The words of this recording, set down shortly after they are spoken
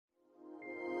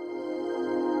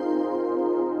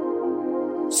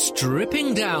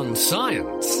Stripping down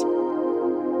science.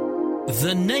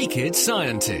 The Naked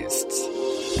Scientists.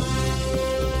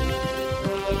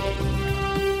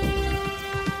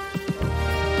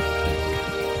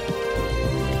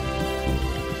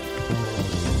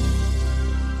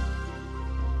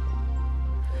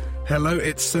 Hello,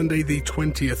 it's Sunday the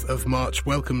 20th of March.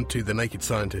 Welcome to The Naked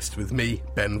Scientist with me,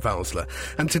 Ben Valsler.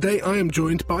 And today I am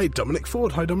joined by Dominic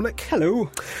Ford. Hi, Dominic.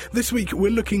 Hello. This week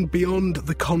we're looking beyond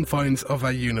the confines of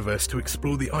our universe to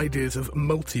explore the ideas of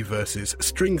multiverses,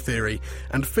 string theory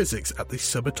and physics at the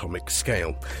subatomic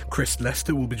scale. Chris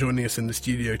Lester will be joining us in the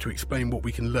studio to explain what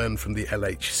we can learn from the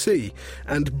LHC.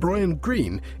 And Brian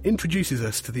Greene introduces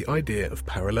us to the idea of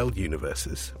parallel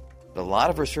universes. A lot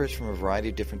of research from a variety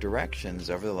of different directions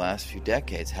over the last few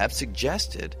decades have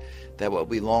suggested that what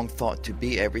we long thought to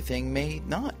be everything may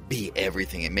not be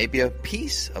everything. It may be a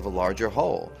piece of a larger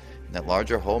whole. And that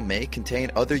larger whole may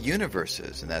contain other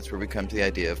universes, and that's where we come to the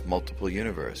idea of multiple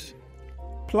universe.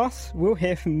 Plus, we'll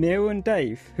hear from Mira and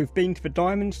Dave, who've been to the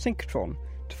Diamond Synchrotron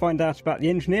to find out about the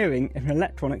engineering of an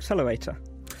electron accelerator.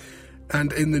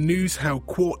 And in the news, how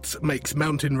quartz makes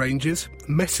mountain ranges,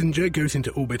 Messenger goes into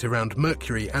orbit around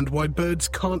Mercury, and why birds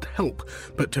can't help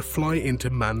but to fly into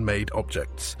man-made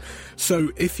objects. So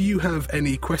if you have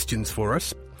any questions for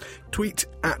us, tweet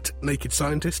at Naked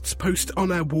Scientists, post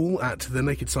on our wall at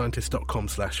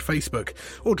thenakedscientist.com/Facebook,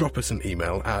 or drop us an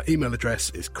email. Our email address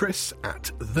is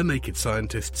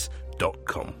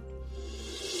chris@thenakedscientists.com.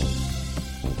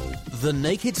 The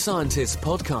Naked Scientists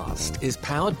podcast is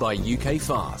powered by UK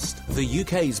Fast, the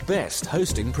UK's best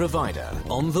hosting provider.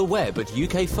 On the web at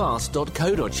ukfast.co.uk.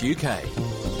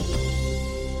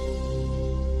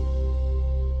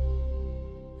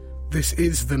 This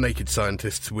is The Naked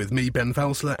Scientists with me, Ben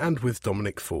Valsler, and with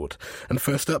Dominic Ford. And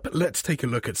first up, let's take a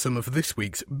look at some of this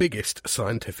week's biggest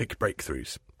scientific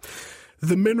breakthroughs.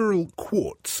 The mineral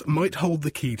quartz might hold the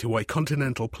key to why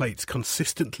continental plates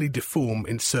consistently deform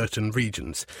in certain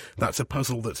regions. That's a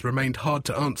puzzle that's remained hard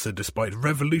to answer despite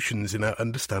revolutions in our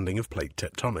understanding of plate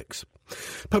tectonics.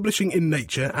 Publishing in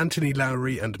Nature, Anthony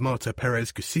Lowry and Marta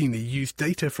Perez-Guccini used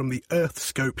data from the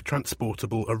EarthScope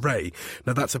Transportable Array.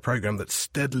 Now, that's a program that's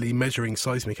steadily measuring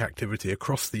seismic activity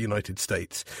across the United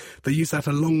States. They use that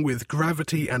along with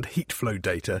gravity and heat flow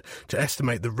data to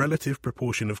estimate the relative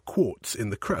proportion of quartz in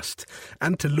the crust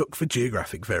and to look for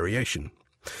geographic variation.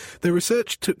 Their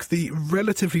research took the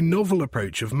relatively novel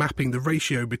approach of mapping the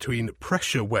ratio between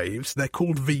pressure waves, they're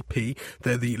called VP,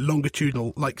 they're the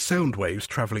longitudinal, like sound waves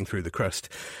travelling through the crust,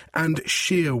 and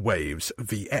shear waves,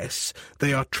 VS,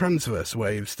 they are transverse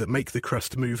waves that make the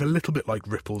crust move a little bit like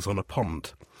ripples on a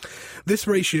pond. This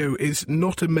ratio is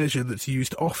not a measure that's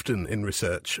used often in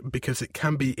research because it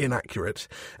can be inaccurate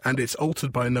and it's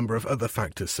altered by a number of other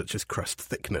factors such as crust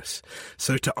thickness.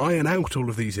 So to iron out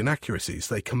all of these inaccuracies,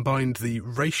 they combined the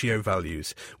ratio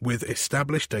values with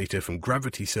established data from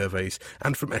gravity surveys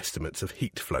and from estimates of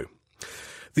heat flow.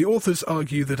 The authors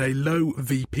argue that a low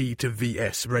VP to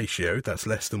VS ratio, that's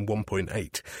less than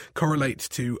 1.8, correlates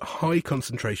to high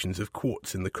concentrations of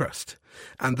quartz in the crust,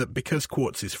 and that because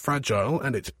quartz is fragile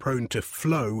and it's prone to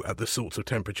flow at the sorts of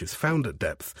temperatures found at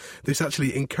depth, this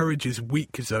actually encourages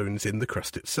weak zones in the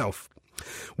crust itself.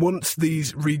 Once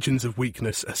these regions of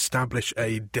weakness establish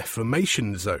a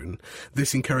deformation zone,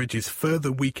 this encourages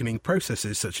further weakening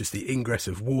processes such as the ingress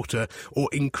of water or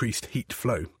increased heat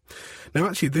flow. Now,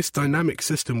 actually, this dynamic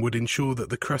system would ensure that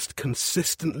the crust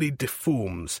consistently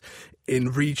deforms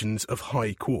in regions of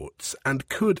high quartz and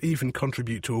could even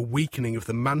contribute to a weakening of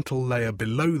the mantle layer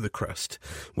below the crust,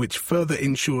 which further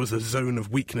ensures a zone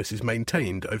of weakness is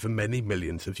maintained over many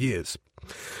millions of years.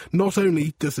 Not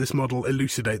only does this model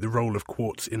elucidate the role of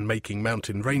quartz in making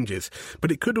mountain ranges,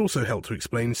 but it could also help to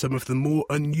explain some of the more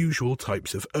unusual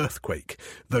types of earthquake,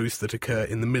 those that occur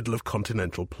in the middle of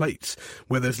continental plates,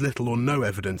 where there's little or no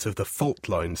evidence of the fault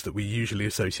lines that we usually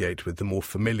associate with the more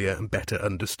familiar and better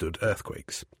understood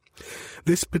earthquakes.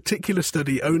 This particular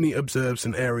study only observes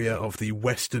an area of the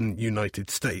western United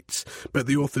States, but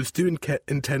the authors do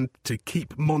intend to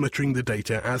keep monitoring the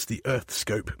data as the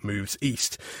EarthScope moves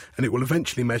east, and it will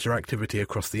eventually measure activity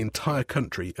across the entire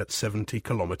country at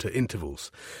 70-kilometre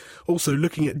intervals. Also,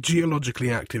 looking at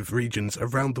geologically active regions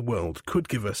around the world could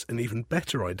give us an even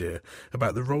better idea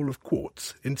about the role of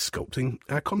quartz in sculpting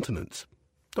our continents.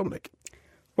 Dominic.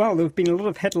 Well, there have been a lot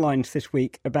of headlines this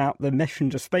week about the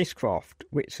Messenger spacecraft,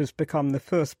 which has become the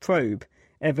first probe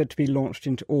ever to be launched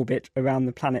into orbit around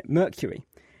the planet Mercury.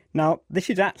 Now, this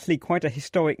is actually quite a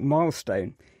historic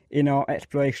milestone in our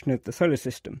exploration of the solar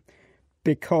system,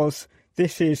 because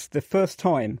this is the first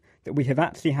time that we have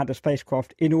actually had a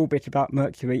spacecraft in orbit about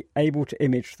Mercury able to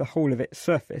image the whole of its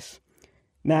surface.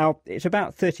 Now, it's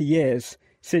about 30 years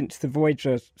since the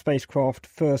Voyager spacecraft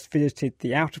first visited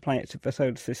the outer planets of the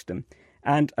solar system,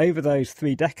 and over those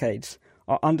 3 decades,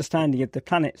 our understanding of the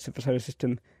planets of the solar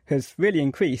system has really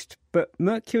increased, but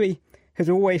Mercury has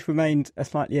always remained a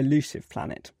slightly elusive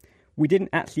planet. We didn't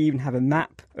actually even have a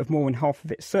map of more than half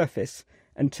of its surface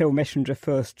until Messenger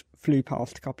first flew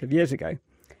past a couple of years ago.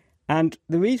 And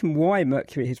the reason why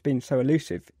Mercury has been so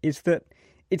elusive is that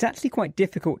it's actually quite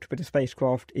difficult to put a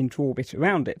spacecraft into orbit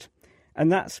around it.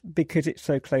 And that's because it's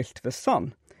so close to the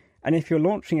Sun. And if you're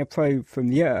launching a probe from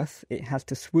the Earth, it has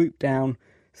to swoop down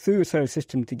through the solar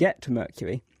system to get to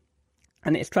Mercury.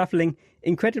 And it's travelling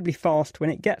incredibly fast when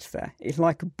it gets there. It's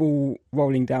like a ball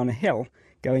rolling down a hill,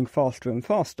 going faster and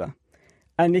faster.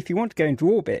 And if you want to go into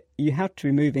orbit, you have to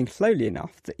be moving slowly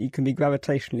enough that you can be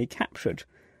gravitationally captured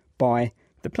by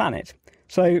the planet.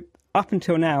 So up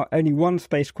until now, only one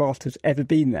spacecraft has ever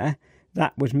been there.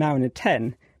 That was Mariner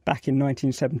 10 back in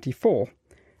 1974.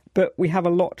 But we have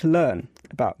a lot to learn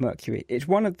about Mercury. It's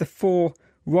one of the 4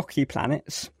 rocky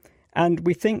planets, and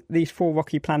we think these 4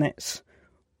 rocky planets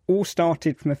all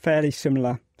started from a fairly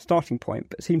similar starting point,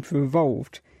 but seem to have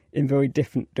evolved in very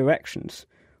different directions.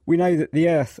 We know that the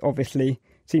Earth, obviously,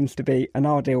 seems to be an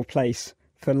ideal place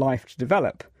for life to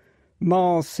develop.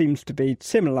 Mars seems to be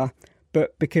similar,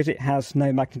 but because it has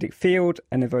no magnetic field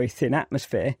and a very thin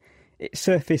atmosphere, its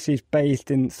surface is bathed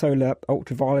in solar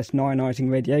ultraviolet and ionising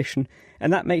radiation,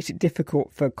 and that makes it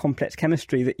difficult for complex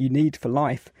chemistry that you need for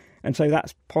life, and so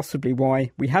that's possibly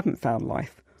why we haven't found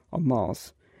life on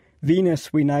Mars.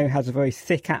 Venus, we know, has a very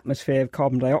thick atmosphere of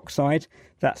carbon dioxide.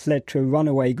 That's led to a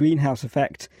runaway greenhouse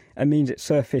effect and means its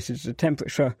surface is at a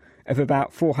temperature of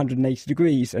about 480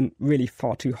 degrees and really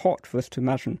far too hot for us to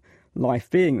imagine life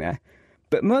being there.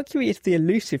 But Mercury is the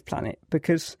elusive planet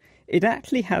because it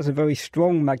actually has a very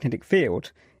strong magnetic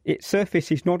field. Its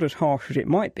surface is not as harsh as it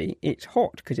might be. It's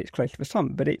hot because it's close to the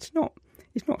sun, but it's not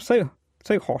so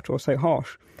hot or so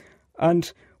harsh.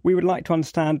 And we would like to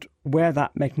understand where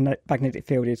that magnetic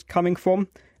field is coming from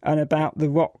and about the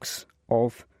rocks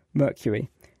of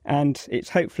Mercury. And it's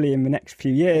hopefully in the next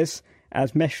few years,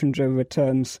 as Messenger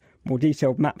returns more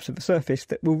detailed maps of the surface,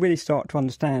 that we'll really start to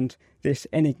understand this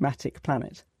enigmatic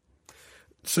planet.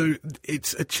 So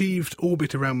it's achieved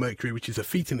orbit around Mercury, which is a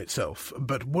feat in itself,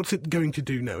 but what's it going to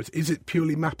do now? Is it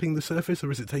purely mapping the surface, or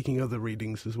is it taking other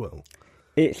readings as well?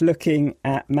 It's looking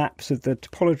at maps of the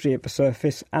topology of the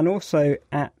surface and also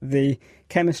at the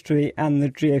chemistry and the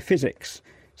geophysics.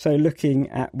 So looking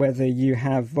at whether you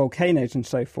have volcanoes and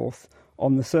so forth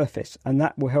on the surface, and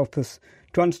that will help us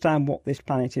to understand what this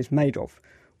planet is made of.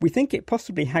 We think it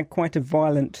possibly had quite a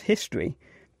violent history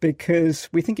because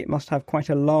we think it must have quite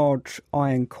a large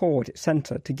iron core at its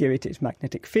centre to give it its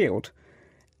magnetic field.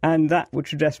 And that would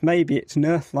suggest maybe it's an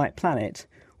Earth-like planet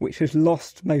which has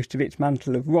lost most of its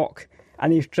mantle of rock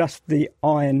and is just the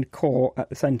iron core at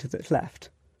the centre that's left.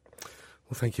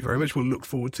 Well, thank you very much. We'll look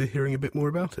forward to hearing a bit more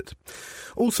about it.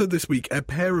 Also this week, a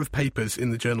pair of papers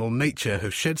in the journal Nature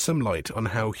have shed some light on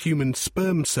how human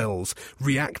sperm cells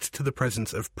react to the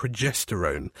presence of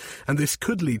progesterone, and this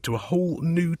could lead to a whole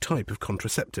new type of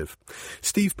contraceptive.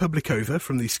 Steve Publikova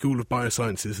from the School of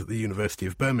Biosciences at the University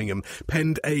of Birmingham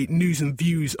penned a News and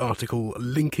Views article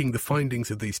linking the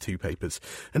findings of these 2 papers,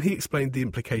 and he explained the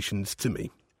implications to me.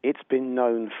 It's been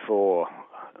known for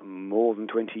more than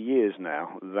 20 years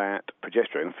now that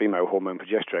progesterone, female hormone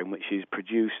progesterone, which is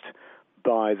produced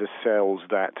by the cells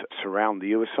that surround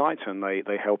the oocyte, and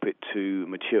they help it to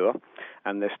mature,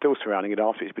 and they're still surrounding it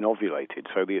after it's been ovulated.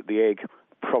 So the egg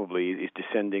probably is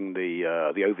descending the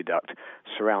oviduct,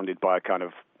 surrounded by a kind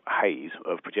of haze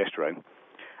of progesterone.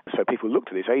 So people looked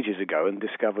at this ages ago and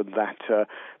discovered that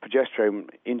progesterone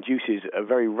induces a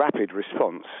very rapid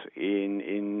response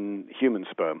in human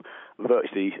sperm,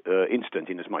 virtually instant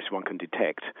in as much as one can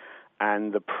detect.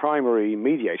 And the primary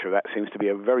mediator of that seems to be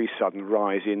a very sudden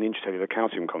rise in intracellular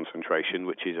calcium concentration,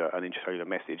 which is an intracellular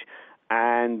message.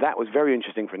 And that was very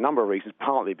interesting for a number of reasons,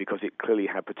 partly because it clearly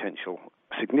had potential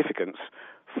significance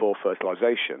for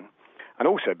fertilization, and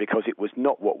also because it was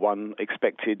not what one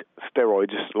expected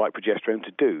steroids like progesterone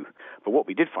to do. But what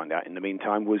we did find out in the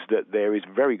meantime was that there is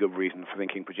very good reason for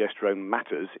thinking progesterone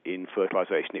matters in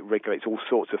fertilization. It regulates all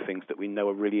sorts of things that we know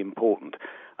are really important.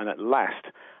 And at last,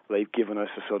 they've given us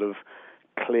a sort of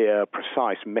clear,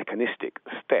 precise, mechanistic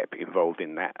step involved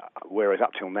in that, whereas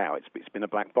up till now it's been a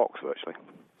black box virtually.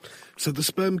 So the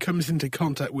sperm comes into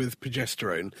contact with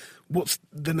progesterone. What's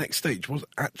the next stage? What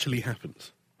actually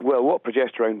happens? Well, what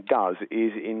progesterone does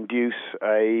is induce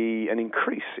an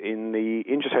increase in the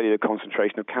intracellular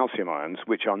concentration of calcium ions,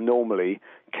 which are normally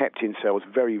kept in cells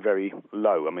very, very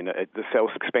low. I mean, the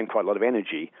cells expend quite a lot of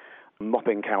energy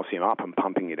mopping calcium up and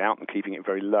pumping it out and keeping it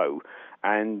very low.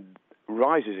 And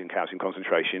rises in calcium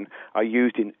concentration are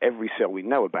used in every cell we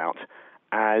know about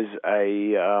as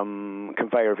a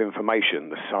conveyor of information,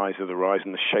 the size of the rise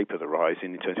and the shape of the rise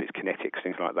in terms of its kinetics,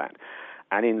 things like that.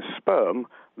 And in sperm,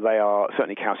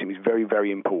 certainly calcium is very,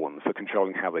 very important for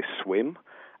controlling how they swim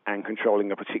and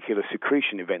controlling a particular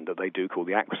secretion event that they do called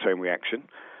the acrosome reaction.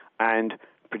 And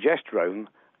progesterone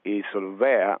is sort of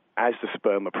there as the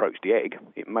sperm approach the egg.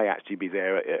 It may actually be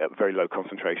there at very low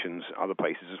concentrations other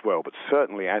places as well, but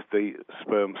certainly as the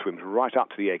sperm swims right up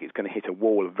to the egg, it's going to hit a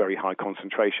wall of very high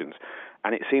concentrations,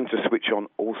 and it seems to switch on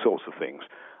all sorts of things.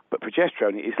 But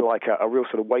progesterone is like a real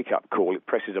sort of wake-up call. It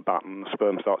presses a button and the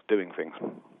sperm starts doing things.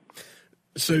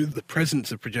 So the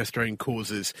presence of progesterone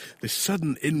causes this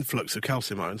sudden influx of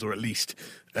calcium ions, or at least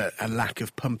a lack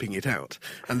of pumping it out.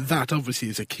 And that obviously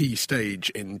is a key stage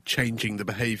in changing the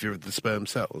behaviour of the sperm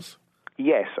cells.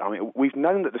 Yes, I mean, we've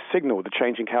known that the signal, the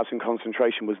change in calcium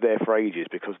concentration, was there for ages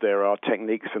because there are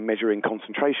techniques for measuring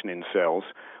concentration in cells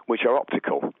which are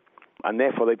optical. And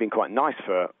therefore they've been quite nice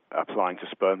for applying to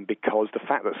sperm because the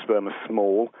fact that sperm are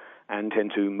small and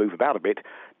tend to move about a bit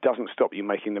doesn't stop you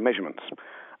making the measurements.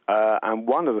 And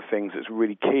one of the things that's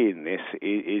really key in this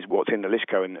is what's in the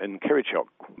Lischko and Kirchhoff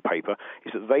paper,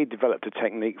 is that they developed a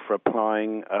technique for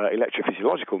applying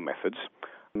electrophysiological methods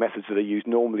that are used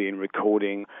normally in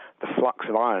recording the flux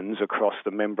of ions across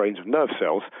the membranes of nerve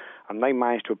cells, and they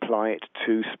managed to apply it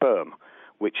to sperm,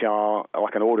 which are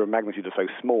like an order of magnitude or so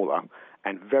smaller,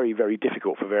 and very, very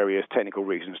difficult for various technical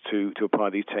reasons to apply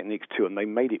these techniques to, and they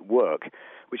made it work,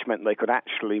 which meant they could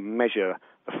actually measure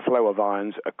the flow of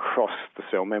ions across the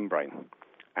cell membrane.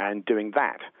 And doing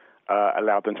that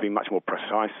allowed them to be much more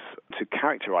precise, to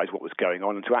characterize what was going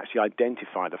on, and to actually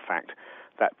identify the fact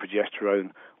that progesterone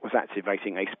was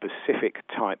activating a specific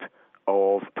type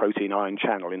of protein ion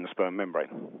channel in the sperm membrane.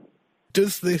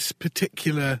 Does this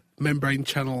particular membrane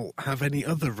channel have any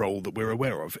other role that we're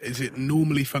aware of? Is it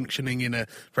normally functioning in a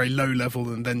very low level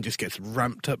and then just gets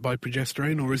ramped up by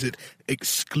progesterone, or is it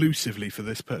exclusively for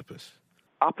this purpose?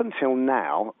 Up until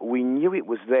now, we knew it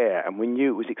was there, and we knew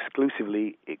it was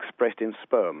exclusively expressed in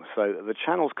sperm. So the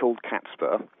channel's called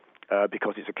catspur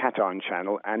because it's a cation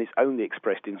channel, and it's only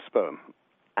expressed in sperm.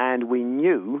 And we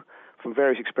knew from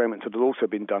various experiments that had also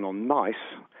been done on mice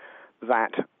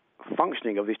that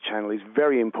functioning of this channel is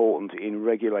very important in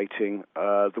regulating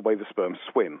the way the sperm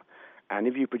swim. And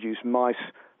if you produce mice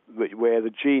where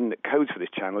the gene that codes for this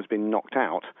channel has been knocked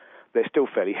out, they're still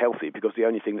fairly healthy because the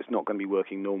only thing that's not going to be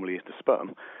working normally is the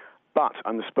sperm.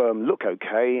 And the sperm look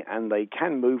okay, and they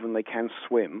can move and they can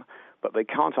swim, but they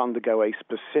can't undergo a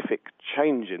specific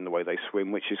change in the way they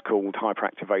swim, which is called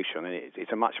hyperactivation. And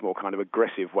it's a much more kind of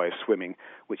aggressive way of swimming,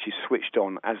 which is switched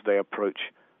on as they approach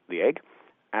the egg.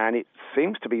 And it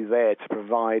seems to be there to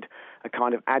provide a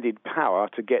kind of added power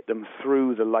to get them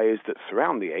through the layers that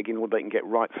surround the egg in order they can get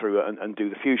right through and do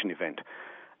the fusion event.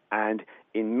 And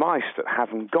in mice that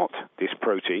haven't got this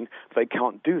protein, they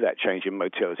can't do that change in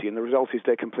motility, and the result is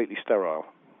they're completely sterile.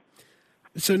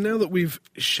 So now that we've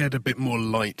shed a bit more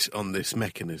light on this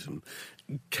mechanism,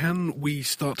 can we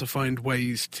start to find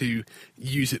ways to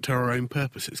use it to our own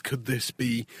purposes? Could this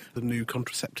be the new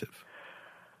contraceptive?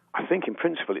 I think in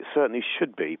principle it certainly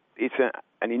should be. It's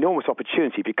an enormous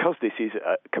opportunity because this is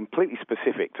completely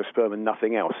specific to sperm and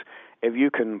nothing else. If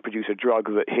you can produce a drug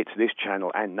that hits this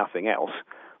channel and nothing else,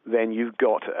 then you've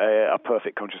got a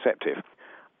perfect contraceptive.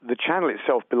 The channel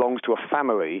itself belongs to a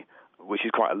family which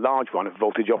is quite a large one of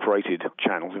voltage-operated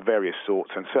channels of various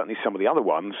sorts, and certainly some of the other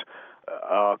ones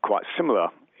are quite similar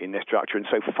in their structure. And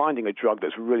so finding a drug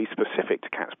that's really specific to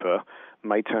catspur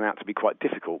may turn out to be quite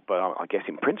difficult, but I guess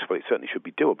in principle it certainly should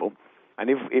be doable. And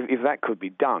if that could be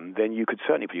done, then you could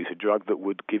certainly produce a drug that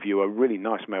would give you a really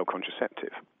nice male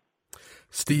contraceptive.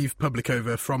 Steve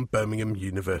Publicover from Birmingham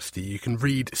University. You can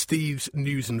read Steve's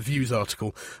News and Views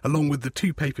article along with the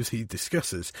two papers he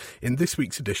discusses in this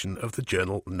week's edition of the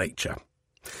journal Nature.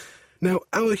 Now,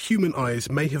 our human eyes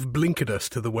may have blinkered us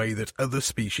to the way that other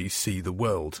species see the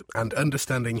world, and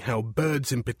understanding how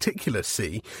birds in particular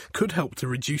see could help to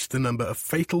reduce the number of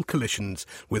fatal collisions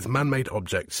with man-made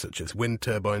objects such as wind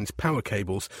turbines, power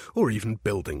cables, or even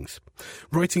buildings.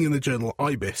 Writing in the journal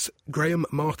Ibis, Graham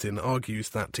Martin argues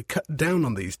that to cut down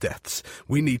on these deaths,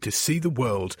 we need to see the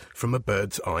world from a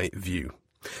bird's eye view.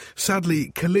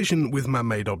 Sadly, collision with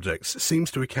man-made objects seems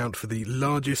to account for the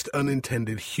largest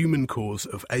unintended human cause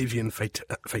of avian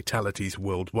fatalities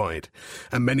worldwide,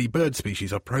 and many bird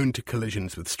species are prone to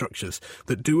collisions with structures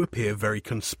that do appear very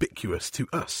conspicuous to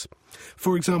us.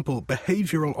 For example,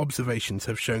 behavioural observations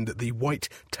have shown that the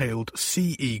white-tailed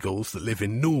sea eagles that live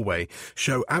in Norway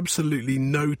show absolutely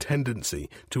no tendency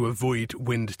to avoid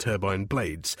wind turbine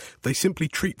blades. They simply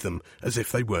treat them as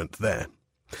if they weren't there.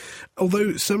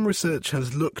 Although some research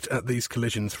has looked at these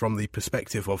collisions from the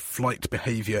perspective of flight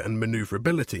behaviour and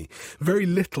manoeuvrability, very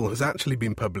little has actually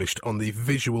been published on the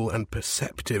visual and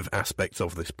perceptive aspects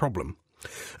of this problem.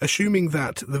 Assuming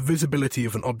that the visibility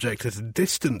of an object at a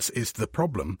distance is the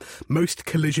problem, most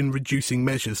collision-reducing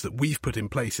measures that we've put in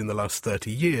place in the last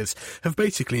 30 years have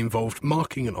basically involved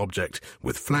marking an object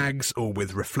with flags or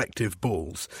with reflective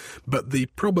balls, but the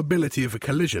probability of a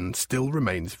collision still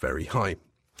remains very high.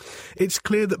 It's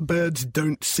clear that birds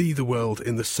don't see the world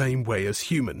in the same way as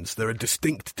humans. There are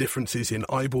distinct differences in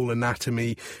eyeball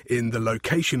anatomy, in the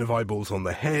location of eyeballs on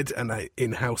the head, and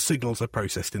in how signals are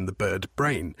processed in the bird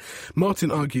brain.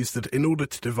 Martin argues that in order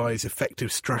to devise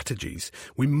effective strategies,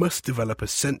 we must develop a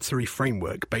sensory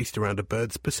framework based around a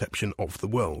bird's perception of the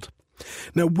world.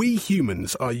 Now, we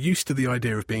humans are used to the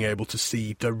idea of being able to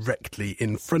see directly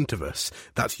in front of us.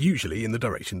 That's usually in the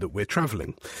direction that we're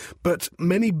travelling. But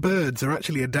many birds are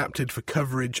actually adapted for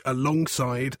coverage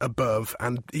alongside, above,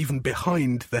 and even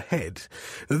behind the head.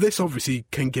 Now, this obviously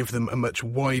can give them a much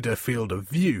wider field of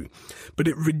view, but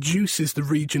it reduces the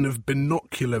region of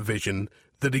binocular vision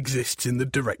that exists in the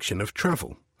direction of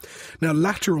travel. Now,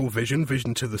 lateral vision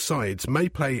to the sides, may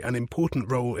play an important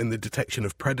role in the detection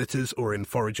of predators or in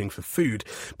foraging for food,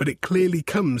 but it clearly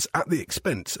comes at the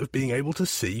expense of being able to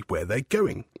see where they're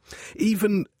going.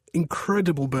 Even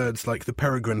incredible birds like the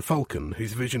peregrine falcon,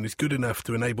 whose vision is good enough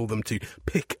to enable them to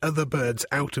pick other birds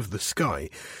out of the sky,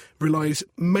 relies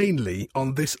mainly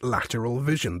on this lateral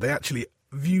vision. They actually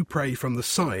view prey from the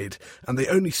side, and they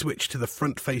only switch to the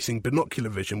front-facing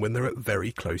binocular vision when they're at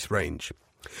very close range.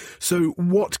 So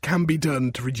what can be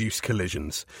done to reduce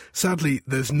collisions? Sadly,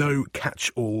 there's no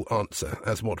catch-all answer,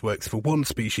 as what works for one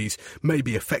species may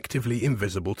be effectively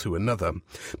invisible to another.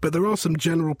 But there are some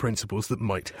general principles that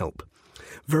might help.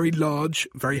 Very large,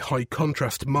 very high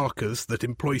contrast markers that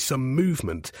employ some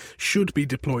movement should be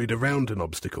deployed around an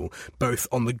obstacle, both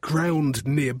on the ground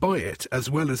nearby it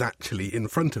as well as actually in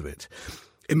front of it.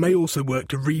 It may also work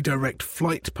to redirect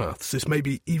flight paths. This may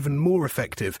be even more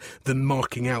effective than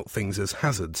marking out things as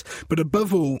hazards. But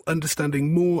above all,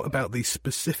 understanding more about the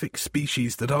specific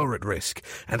species that are at risk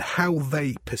and how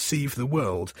they perceive the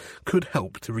world could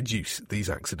help to reduce these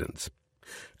accidents.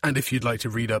 And if you'd like to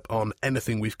read up on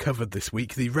anything we've covered this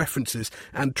week, the references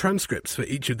and transcripts for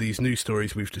each of these news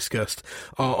stories we've discussed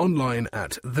are online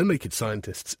at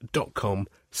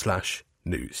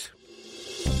thenakedscientists.com/news.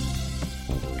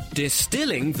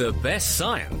 Distilling the best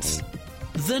science.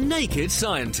 The Naked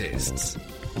Scientists.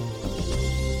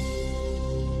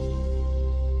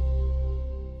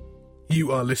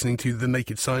 You are listening to The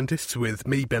Naked Scientists with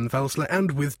me, Ben Valsler,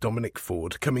 and with Dominic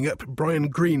Ford. Coming up, Brian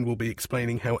Greene will be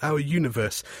explaining how our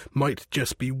universe might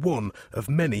just be one of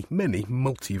many, many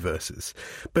multiverses.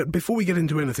 But before we get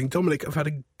into anything, Dominic, I've had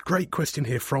a great question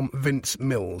here from Vince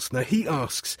Mills. Now, he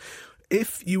asks,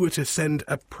 if you were to send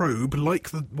a probe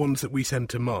like the ones that we send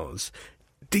to Mars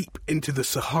deep into the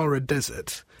Sahara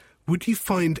Desert, would you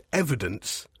find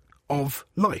evidence of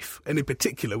life? And in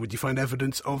particular, would you find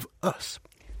evidence of us?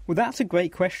 Well, that's a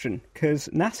great question, because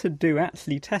NASA do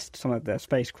actually test some of their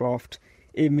spacecraft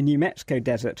in the New Mexico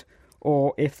desert,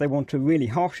 or if they want a really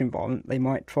harsh environment, they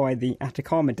might try the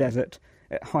Atacama Desert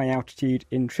at high altitude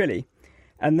in Chile.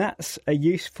 And that's a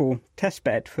useful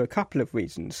testbed for a couple of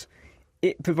reasons.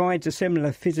 It provides a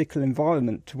similar physical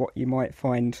environment to what you might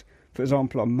find, for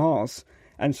example, on Mars,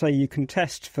 and so you can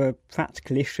test for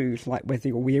practical issues like whether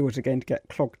your wheels are going to get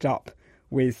clogged up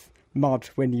with mud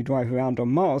when you drive around on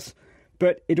Mars.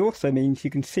 But it also means you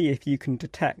can see if you can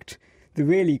detect the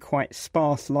really quite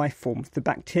sparse life forms, the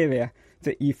bacteria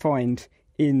that you find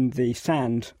in the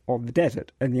sand of the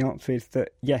desert. And the answer is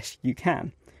that yes, you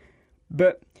can.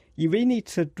 But you really need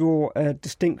to draw a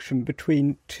distinction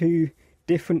between two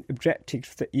different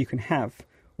objectives that you can have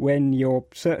when you're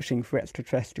searching for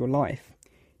extraterrestrial life.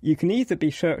 You can either be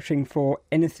searching for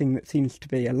anything that seems to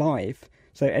be alive,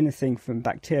 so anything from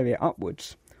bacteria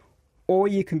upwards, or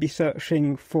you can be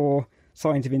searching for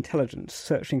signs of intelligence,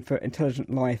 searching for intelligent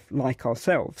life like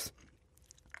ourselves.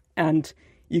 And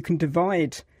you can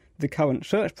divide the current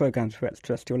search programs for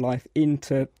extraterrestrial life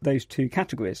into those two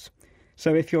categories.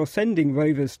 So if you're sending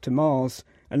rovers to Mars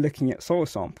and looking at soil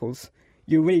samples,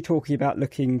 you're really talking about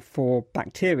looking for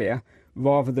bacteria,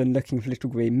 rather than looking for little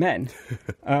green men.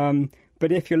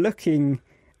 But if you're looking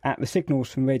at the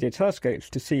signals from radio telescopes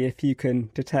to see if you can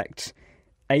detect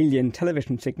alien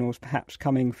television signals perhaps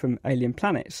coming from alien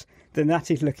planets, then that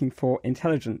is looking for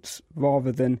intelligence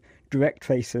rather than direct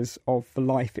traces of the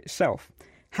life itself.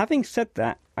 Having said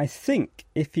that, I think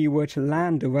if you were to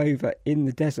land a rover in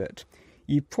the desert,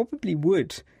 you probably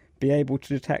would be able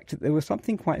to detect that there was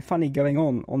something quite funny going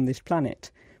on this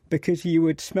planet, because you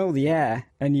would smell the air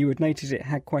and you would notice it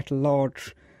had quite a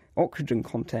large oxygen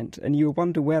content, and you would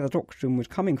wonder where that oxygen was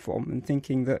coming from and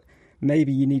thinking that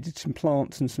maybe you needed some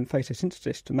plants and some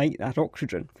photosynthesis to make that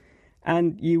oxygen.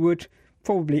 And you would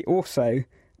probably also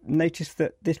notice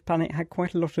that this planet had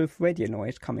quite a lot of radio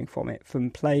noise coming from it, from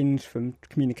planes, from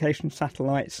communication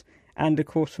satellites, and of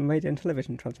course from radio and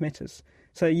television transmitters.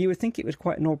 So you would think it was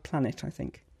quite an odd planet, I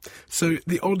think. So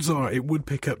the odds are it would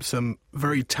pick up some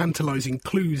very tantalising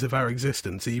clues of our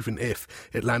existence, even if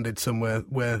it landed somewhere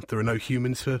where there are no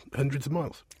humans for hundreds of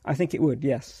miles. I think it would,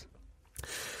 yes.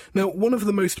 Now, one of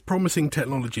the most promising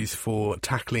technologies for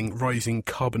tackling rising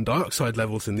carbon dioxide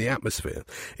levels in the atmosphere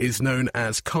is known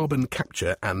as carbon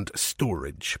capture and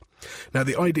storage. Now,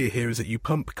 the idea here is that you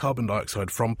pump carbon dioxide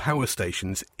from power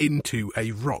stations into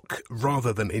a rock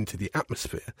rather than into the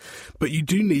atmosphere, but you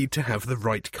do need to have the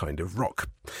right kind of rock.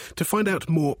 To find out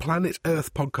more, Planet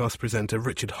Earth podcast presenter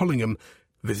Richard Hollingham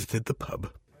visited the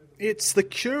pub. It's the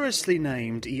curiously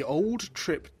named Ye Old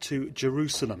Trip to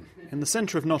Jerusalem. In the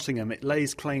centre of Nottingham, it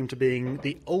lays claim to being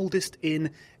the oldest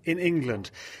inn in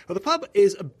England. Well, the pub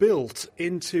is built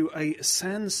into a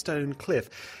sandstone cliff,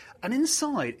 and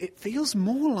inside it feels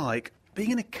more like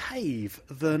being in a cave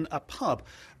than a pub.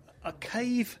 A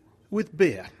cave with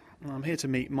beer. I'm here to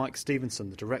meet Mike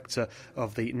Stevenson, the director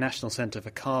of the National Centre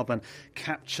for Carbon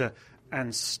Capture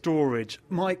and Storage.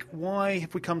 Mike, why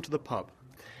have we come to the pub?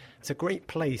 It's a great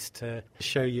place to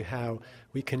show you how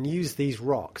we can use these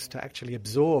rocks to actually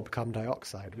absorb carbon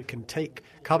dioxide. We can take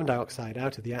carbon dioxide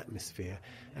out of the atmosphere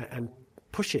and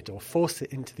push it or force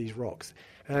it into these rocks.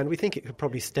 And we think it could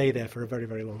probably stay there for a very,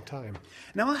 very long time.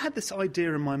 Now, I had this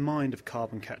idea in my mind of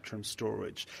carbon capture and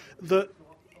storage, that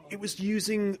it was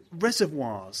using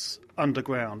reservoirs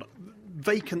underground,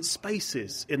 vacant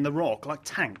spaces in the rock, like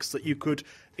tanks that you could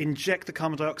inject the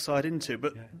carbon dioxide into,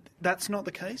 but that's not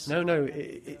the case? No,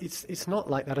 it's not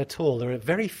like that at all. There are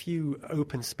very few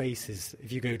open spaces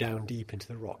if you go down deep into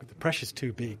the rock. The pressure's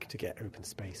too big to get open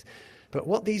space. But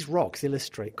what these rocks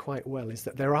illustrate quite well is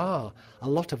that there are a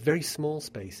lot of very small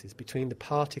spaces between the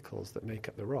particles that make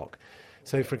up the rock.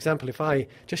 So, for example, if I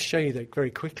just show you that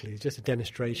very quickly, just a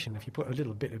demonstration, if you put a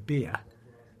little bit of beer,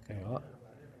 there you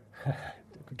are.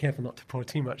 Be careful not to pour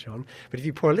too much on, but if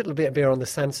you pour a little bit of beer on the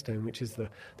sandstone, which is the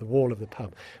wall of the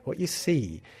pub, what you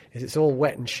see is it's all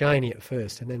wet and shiny at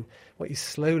first, and then what you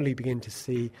slowly begin to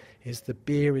see is the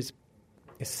beer is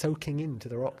soaking into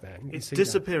the rock there. It's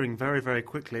disappearing very, very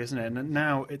quickly, isn't it? And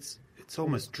now it's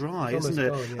almost dry, isn't it?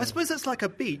 Gone, yeah. I suppose that's like a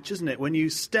beach, isn't it? When you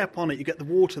step on it, you get the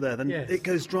water there, then it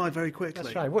goes dry very quickly.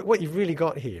 That's right. What you've really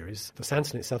got here is the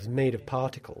sandstone itself is made of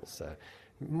particles,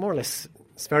 more or less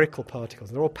spherical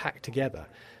particles. They're all packed together.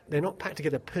 They're not packed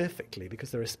together perfectly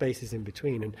because there are spaces in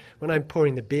between. And when I'm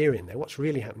pouring the beer in there, what's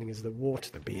really happening is the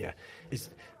water, the beer, is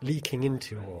leaking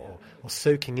into or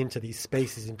soaking into these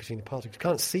spaces in between the particles. You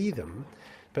can't see them,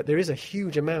 but there is a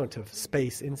huge amount of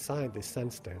space inside this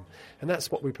sandstone. And that's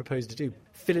what we propose to do,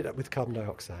 fill it up with carbon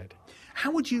dioxide.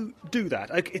 How would you do that?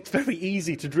 It's very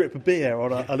easy to drip beer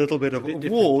on a little bit of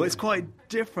wall. It's quite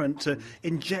different to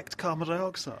inject carbon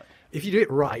dioxide. If you do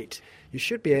it right, you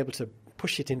should be able to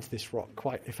push it into this rock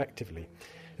quite effectively.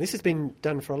 And this has been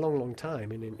done for a long, long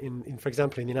time. In for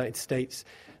example, in the United States,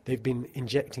 they've been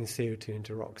injecting CO2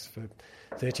 into rocks for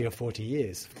 30 or 40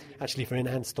 years, actually for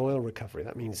enhanced oil recovery.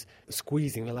 That means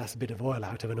squeezing the last bit of oil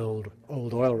out of an old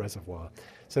oil reservoir.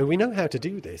 So we know how to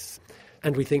do this.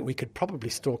 And we think we could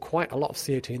probably store quite a lot of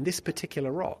CO2 in this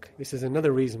particular rock. This is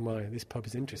another reason why this pub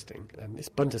is interesting. This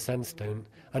bunter sandstone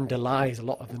underlies a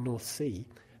lot of the North Sea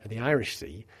and the Irish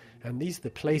Sea, and these are the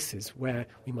places where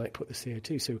we might put the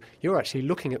CO2. So you're actually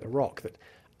looking at the rock that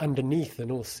underneath the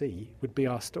North Sea would be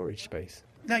our storage space.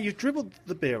 Now, you dribbled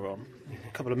the beer on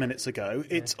a couple of minutes ago.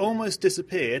 It's almost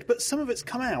disappeared, but some of it's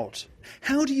come out.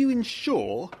 How do you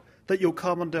ensure that your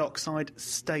carbon dioxide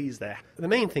stays there? The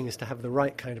main thing is to have the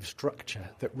right kind of structure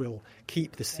that will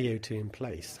keep the CO2 in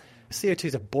place. CO2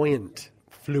 is a buoyant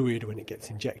fluid when it gets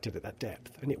injected at that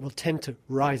depth, and it will tend to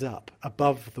rise up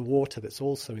above the water that's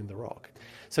also in the rock.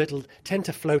 So it'll tend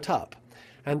to float up.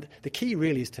 And the key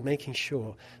really is to making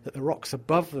sure that the rocks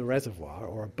above the reservoir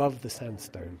or above the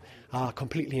sandstone are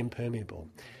completely impermeable.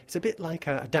 It's a bit like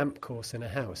a damp course in a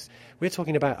house. We're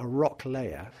talking about a rock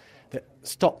layer that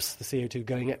stops the CO2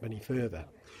 going up any further.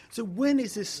 So when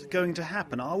is this going to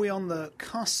happen? Are we on the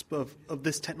cusp of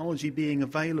this technology being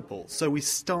available? So we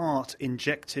start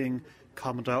injecting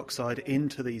carbon dioxide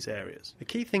into these areas? The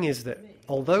key thing is that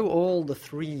although all the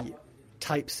three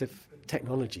types of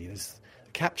technology, there's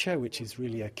the capture, which is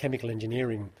really a chemical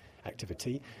engineering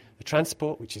activity, the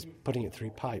transport, which is putting it through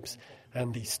pipes,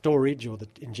 and the storage or the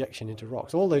injection into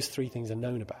rocks, all those three things are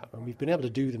known about, and we've been able to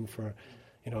do them for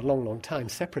a long time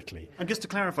separately. And just to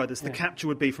clarify this, the capture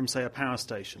would be from, say, a power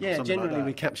station? Yeah, or something generally like that.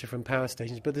 we capture from power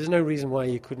stations, but there's no reason why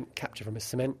you couldn't capture from a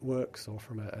cement works or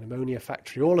from an ammonia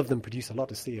factory. All of them produce a lot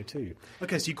of CO2.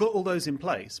 OK, so you've got all those in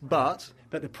place, but...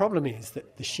 But the problem is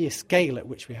that the sheer scale at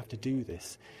which we have to do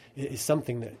this is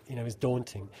something that is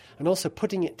daunting. And also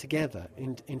putting it together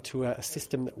into a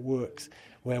system that works,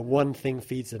 where one thing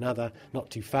feeds another, not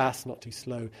too fast, not too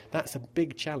slow, that's a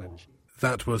big challenge.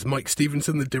 That was Mike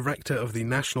Stevenson, the director of the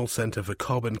National Centre for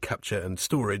Carbon Capture and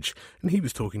Storage, and he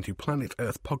was talking to Planet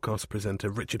Earth podcast presenter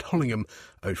Richard Hollingham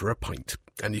over a pint.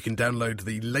 And you can download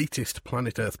the latest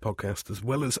Planet Earth podcast as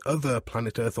well as other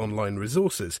Planet Earth online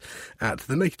resources at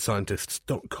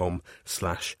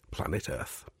thenakedscientists.com/Planet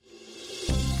Earth.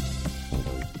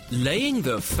 Laying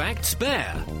the facts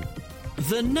bare.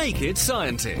 The Naked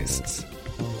Scientists.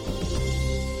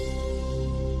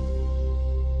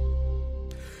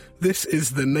 This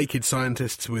is The Naked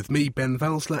Scientists with me, Ben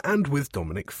Valsler, and with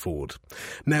Dominic Ford.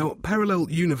 Now,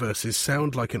 parallel universes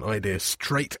sound like an idea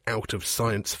straight out of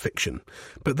science fiction,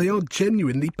 but they are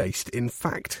genuinely based in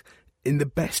fact. In the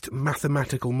best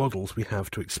mathematical models we have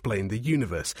to explain the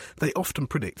universe, they often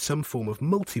predict some form of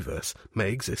multiverse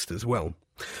may exist as well.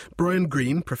 Brian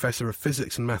Greene, Professor of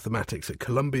Physics and Mathematics at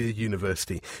Columbia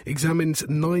University, examines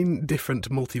 9 different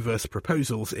multiverse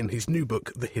proposals in his new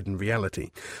book, The Hidden Reality.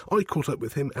 I caught up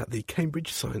with him at the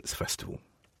Cambridge Science Festival.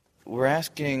 We're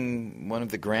asking one of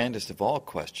the grandest of all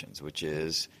questions, which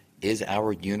is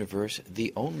our universe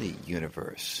the only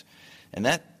universe? And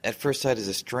that, at first sight, is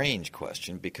a strange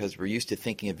question because we're used to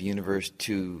thinking of universe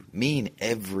to mean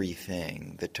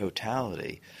everything, the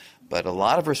totality. But a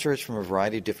lot of research from a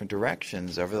variety of different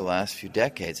directions over the last few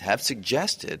decades have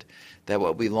suggested that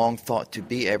what we long thought to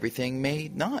be everything may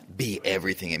not be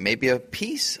everything. It may be a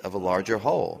piece of a larger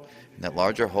whole. And that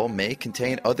larger whole may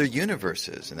contain other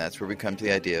universes. And that's where we come to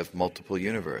the idea of multiple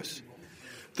universe.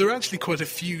 There are actually quite a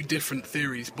few different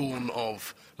theories born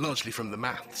of, largely from the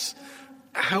maths.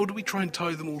 How do we try and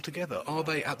tie them all together? Are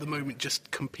they at the moment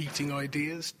just competing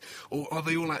ideas, or are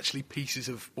they all actually pieces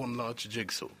of one larger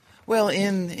jigsaw? Well,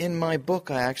 in my book,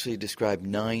 I actually describe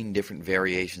 9 different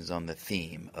variations on the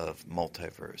theme of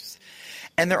multiverse.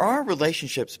 And there are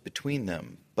relationships between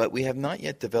them, but we have not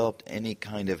yet developed any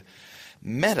kind of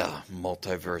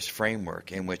meta-multiverse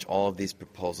framework in which all of these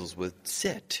proposals would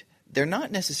sit. They're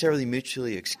not necessarily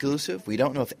mutually exclusive. We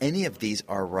don't know if any of these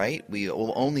are right. We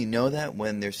will only know that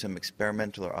when there's some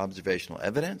experimental or observational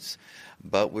evidence.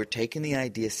 But we're taking the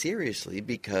idea seriously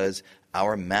because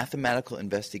our mathematical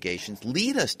investigations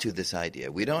lead us to this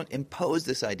idea. We don't impose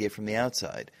this idea from the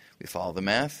outside. We follow the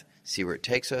math, see where it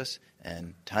takes us,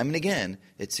 and time and again,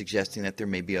 it's suggesting that there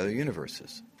may be other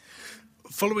universes.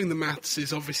 Following the maths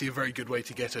is obviously a very good way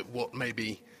to get at what may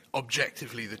be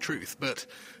objectively the truth, but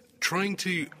trying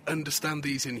to understand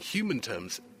these in human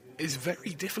terms is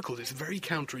very difficult. It's very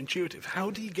counterintuitive.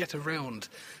 How do you get around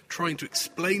trying to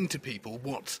explain to people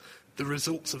what the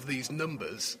results of these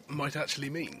numbers might actually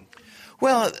mean?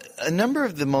 Well, a number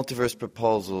of the multiverse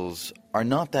proposals are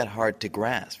not that hard to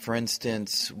grasp. For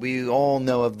instance, we all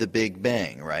know of the Big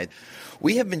Bang, right?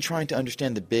 We have been trying to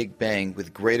understand the Big Bang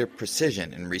with greater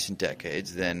precision in recent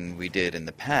decades than we did in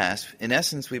the past. In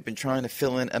essence, we've been trying to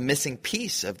fill in a missing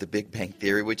piece of the Big Bang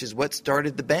theory, which is what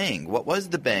started the bang. What was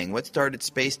the bang? What started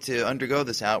space to undergo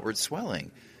this outward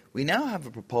swelling? We now have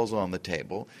a proposal on the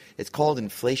table. It's called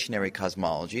inflationary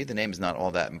cosmology. The name is not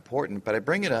all that important, but I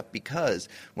bring it up because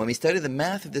when we study the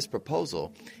math of this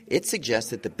proposal, it suggests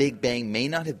that the Big Bang may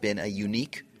not have been a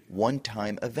unique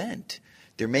one-time event.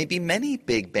 There may be many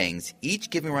Big Bangs, each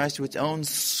giving rise to its own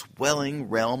swelling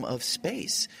realm of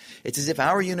space. It's as if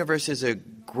our universe is a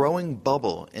growing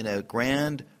bubble in a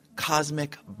grand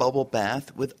cosmic bubble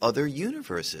bath with other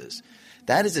universes.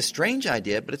 That is a strange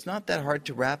idea, but it's not that hard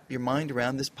to wrap your mind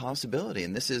around this possibility,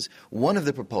 and this is one of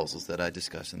the proposals that I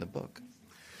discuss in the book.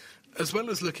 As well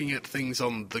as looking at things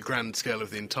on the grand scale of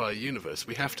the entire universe,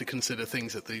 we have to consider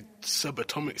things at the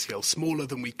subatomic scale, smaller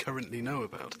than we currently know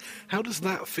about. How does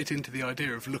that fit into the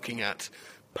idea of looking at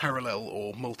parallel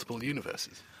or multiple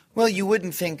universes? Well, you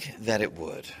wouldn't think that it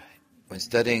would. When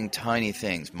studying tiny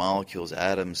things, molecules,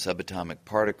 atoms, subatomic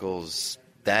particles,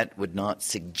 that would not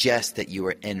suggest that you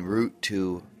are en route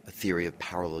to a a theory of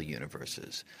parallel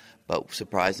universes. But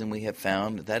surprisingly, we have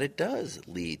found that it does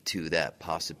lead to that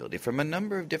possibility from a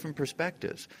number of different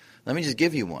perspectives. Let me just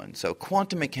give you one. So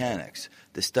quantum mechanics,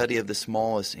 the study of the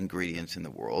smallest ingredients in the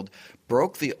world,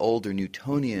 broke the older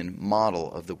Newtonian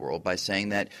model of the world by saying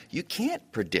that you can't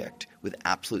predict with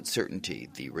absolute certainty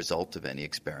the result of any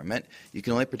experiment. You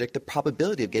can only predict the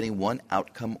probability of getting one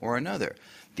outcome or another.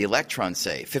 The electrons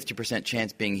say 50%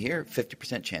 chance being here,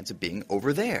 50% chance of being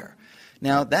over there.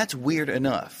 Now, that's weird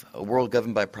enough, a world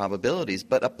governed by probabilities,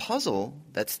 but a puzzle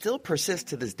that still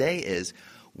persists to this day is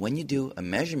when you do a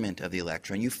measurement of the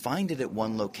electron, you find it at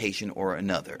one location or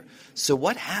another. So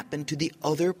what happened to the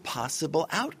other possible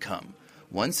outcome?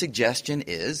 One suggestion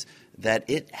is that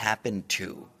it happened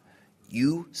too.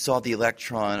 You saw the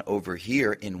electron over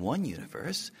here in one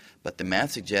universe, but the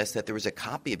math suggests that there was a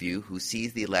copy of you who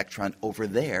sees the electron over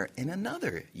there in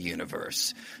another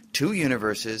universe. Two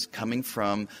universes coming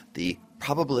from the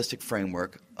probabilistic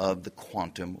framework of the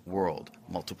quantum world,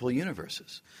 multiple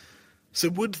universes. So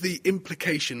would the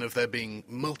implication of there being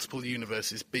multiple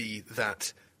universes be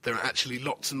that there are actually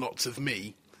lots and lots of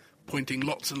me pointing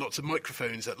lots and lots of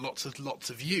microphones at lots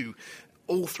of you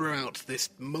all throughout this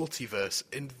multiverse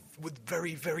with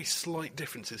very, very slight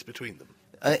differences between them?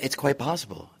 It's quite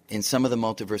possible. In some of the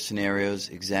multiverse scenarios,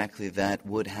 exactly that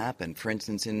would happen. For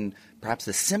instance, in perhaps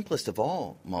the simplest of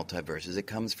all multiverses, it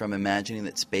comes from imagining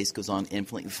that space goes on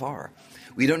infinitely far.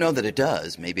 We don't know that it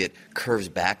does. Maybe it curves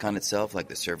back on itself like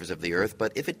the surface of the Earth,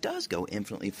 but if it does go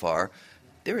infinitely far,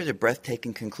 there is a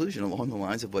breathtaking conclusion along the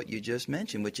lines of what you just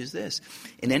mentioned, which is this.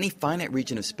 In any finite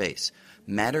region of space,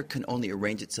 matter can only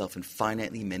arrange itself in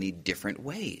finitely many different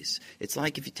ways. It's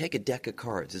like if you take a deck of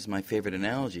cards. This is my favorite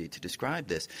analogy to describe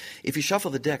this. If you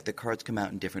shuffle the deck, the cards come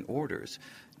out in different orders.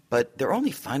 But there are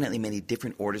only finitely many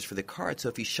different orders for the cards, so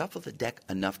if you shuffle the deck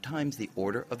enough times, the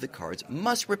order of the cards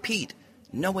must repeat.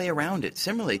 No way around it.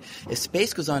 Similarly, if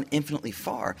space goes on infinitely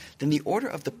far, then the order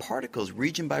of the particles,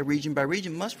 region by region by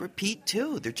region, must repeat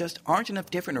too. There just aren't enough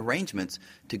different arrangements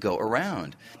to go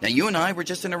around. Now, you and I were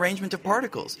just an arrangement of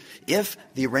particles. If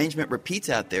the arrangement repeats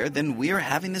out there, then we are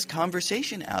having this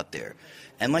conversation out there.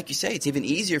 And like you say, it's even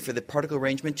easier for the particle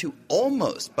arrangement to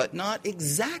almost, but not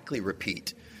exactly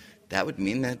repeat. That would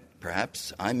mean that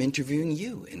perhaps I'm interviewing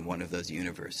you in one of those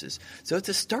universes. So it's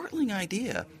a startling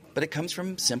idea, but it comes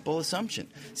from simple assumption.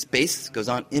 Space goes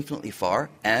on infinitely far,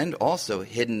 and also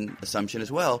hidden assumption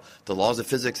as well. The laws of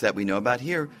physics that we know about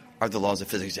here are the laws of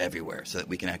physics everywhere, so that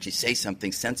we can actually say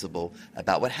something sensible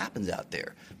about what happens out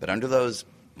there. But under those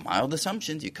mild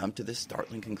assumptions, you come to this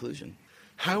startling conclusion.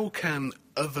 How can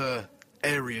other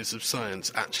areas of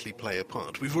science actually play a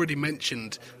part? We've already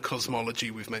mentioned cosmology,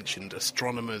 we've mentioned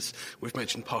astronomers, we've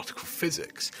mentioned particle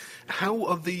physics. How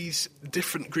are these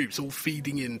different groups all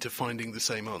feeding into finding the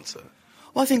same answer?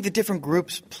 Well, I think the different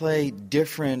groups play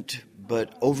different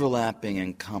but overlapping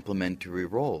and complementary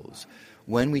roles.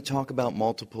 When we talk about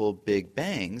multiple Big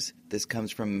Bangs, this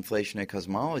comes from inflationary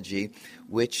cosmology,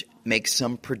 which makes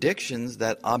some predictions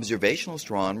that observational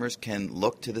astronomers can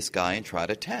look to the sky and try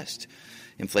to test.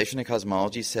 Inflationary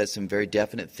cosmology says some very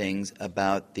definite things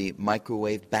about the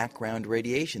microwave background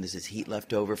radiation. This is heat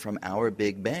left over from our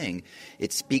Big Bang.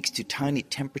 It speaks to tiny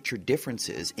temperature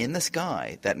differences in the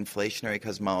sky that inflationary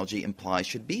cosmology implies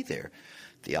should be there.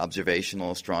 The observational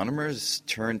astronomers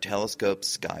turn telescopes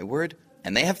skyward,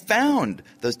 and they have found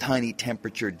those tiny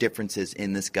temperature differences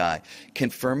in the sky,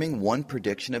 confirming one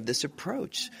prediction of this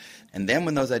approach. And then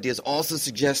when those ideas also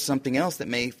suggest something else that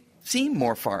may seem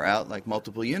more far out, like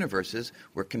multiple universes,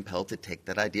 we're compelled to take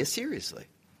that idea seriously.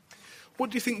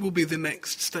 What do you think will be the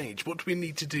next stage? What do we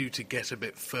need to do to get a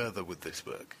bit further with this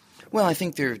work? Well, I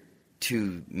think there are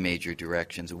two major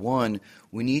directions. One,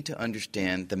 we need to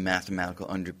understand the mathematical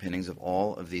underpinnings of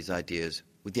all of these ideas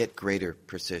with yet greater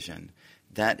precision.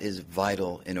 That is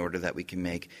vital in order that we can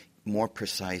make more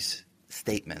precise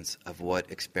statements of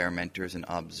what experimenters and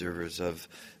observers of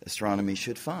astronomy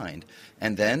should find.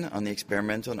 And then on the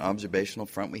experimental and observational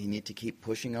front, we need to keep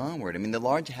pushing onward. I mean, the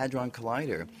Large Hadron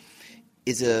Collider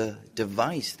is a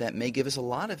device that may give us a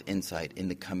lot of insight in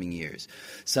the coming years.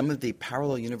 Some of the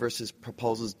parallel universes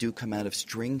proposals do come out of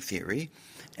string theory,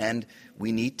 and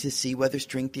we need to see whether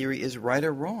string theory is right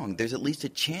or wrong. There's at least a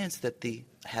chance that the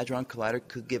Hadron Collider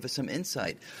could give us some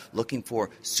insight, looking for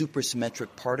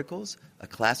supersymmetric particles, a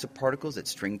class of particles that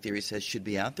string theory says should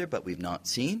be out there, but we've not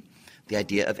seen. The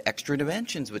idea of extra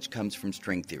dimensions, which comes from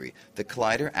string theory. The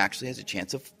collider actually has a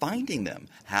chance of finding them.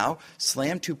 How?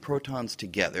 Slam two protons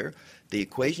together. The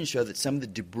equations show that some of the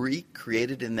debris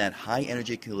created in that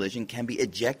high-energy collision can be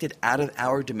ejected out of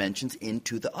our dimensions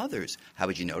into the others. How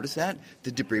would you notice that?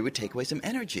 The debris would take away some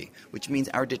energy, which means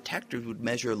our detectors would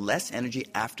measure less energy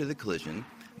after the collision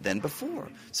than before.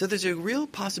 So there's a real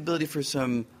possibility for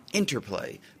some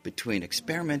interplay between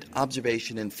experiment,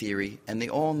 observation, and theory, and they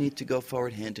all need to go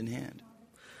forward hand in hand.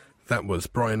 That was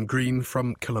Brian Greene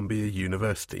from Columbia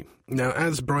University. Now,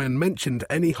 as Brian mentioned,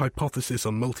 any hypothesis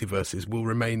on multiverses will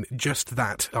remain just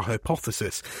that, a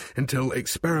hypothesis, until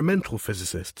experimental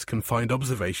physicists can find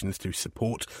observations to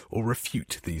support or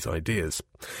refute these ideas.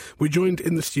 We're joined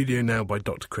in the studio now by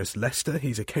Dr. Chris Lester.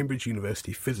 He's a Cambridge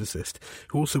University physicist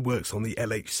who also works on the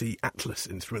LHC Atlas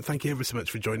instrument. Thank you ever so much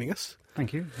for joining us.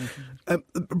 Thank you.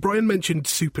 Brian mentioned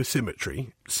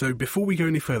supersymmetry, so before we go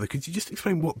any further, could you just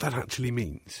explain what that actually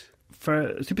means?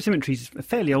 For supersymmetry is a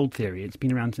fairly old theory. It's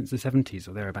been around since the 70s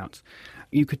or thereabouts.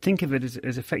 You could think of it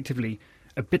as effectively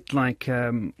a bit like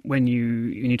when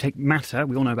you take matter.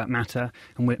 We all know about matter,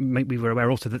 and we were aware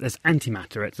also that there's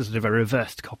antimatter. It's a sort of a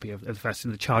reversed copy of the first. So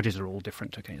the charges are all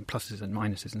different, okay, and pluses and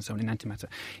minuses and so on in antimatter.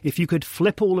 If you could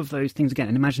flip all of those things again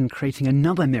and imagine creating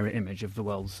another mirror image of the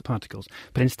world's particles,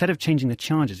 but instead of changing the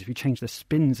charges, if you change the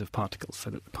spins of particles so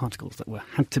that the particles that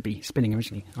had to be spinning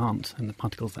originally aren't, and the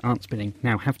particles that aren't spinning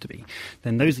now have to be,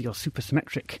 then those are your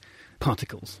supersymmetric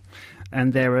particles.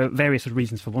 And there are various sort of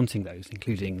reasons for wanting those,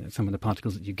 including some of the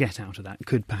particles that you get out of that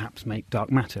could perhaps make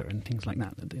dark matter and things like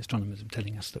that the astronomers are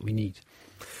telling us that we need.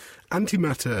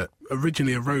 Antimatter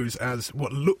originally arose as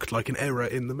what looked like an error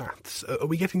in the maths. Are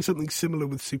we getting something similar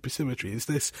with supersymmetry? Is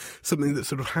this something that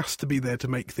sort of has to be there to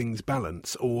make things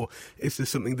balance, or is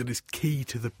this something that is key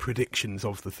to the predictions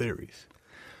of the theories?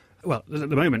 Well, at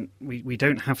the moment, we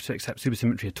don't have to accept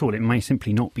supersymmetry at all. It may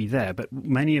simply not be there. But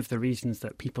many of the reasons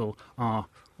that people are,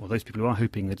 or those people who are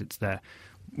hoping that it's there,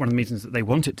 one of the reasons that they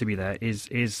want it to be there is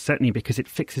certainly because it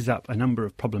fixes up a number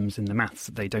of problems in the maths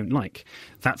that they don't like.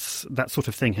 That sort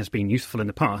of thing has been useful in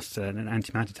the past, and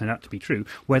antimatter turned out to be true.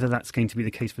 Whether that's going to be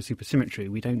the case for supersymmetry,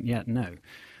 we don't yet know.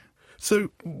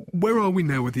 So where are we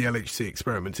now with the LHC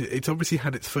experiment? It's obviously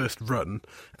had its first run,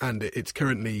 and it's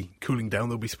currently cooling down.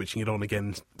 They'll be switching it on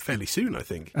again fairly soon, I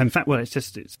think. In fact, well,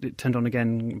 it turned on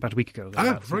again about a week ago.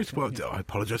 Right. Well, I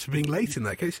apologise for being late in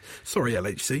that case. Sorry,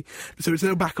 LHC. So it's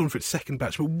now back on for its second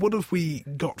batch. But what have we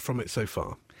got from it so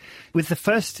far? With the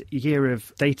first year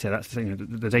of data, that's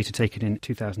the data taken in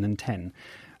 2010,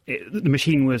 the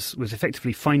machine was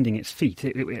effectively finding its feet.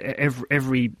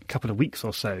 Every couple of weeks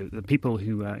or so, the people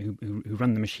who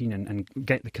run the machine and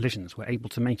get the collisions were able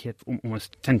to make it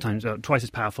almost 10 times, twice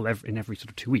as powerful in every sort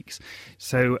of 2 weeks.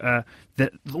 So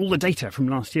all the data from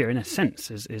last year, in a sense,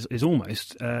 is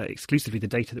almost exclusively the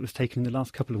data that was taken in the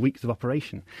last couple of weeks of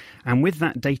operation. And with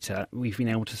that data, we've been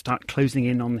able to start closing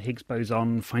in on the Higgs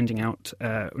boson, finding out,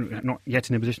 not yet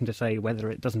in a position to say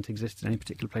whether it doesn't exist in any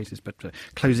particular places, but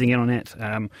closing in on it.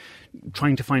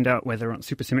 Trying to find out whether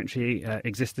supersymmetry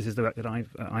exists. This is the work that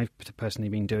I've personally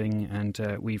been doing,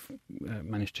 and we've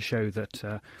managed to show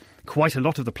that quite a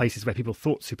lot of the places where people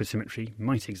thought supersymmetry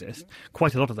might exist,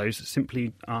 quite a lot of those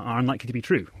simply are unlikely to be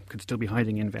true, could still be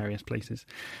hiding in various places.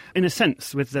 In a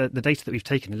sense, with the data that we've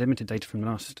taken, the limited data from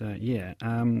last year,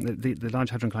 the Large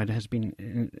Hadron Collider has been,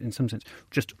 in some sense,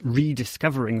 just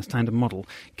rediscovering the standard model,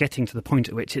 getting to the point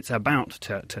at which it's about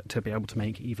to be able to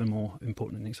make even more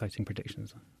important and exciting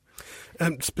predictions.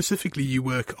 Specifically, you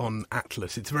work on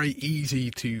Atlas. It's very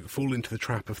easy to fall into the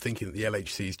trap of thinking that the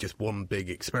LHC is just one big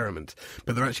experiment,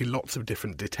 but there are actually lots of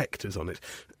different detectors on it.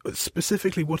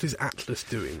 Specifically, what is Atlas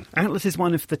doing? Atlas is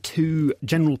one of the two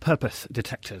general-purpose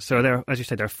detectors. So, as you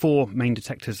said, there are 4 main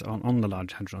detectors on the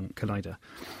Large Hadron Collider.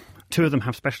 2 of them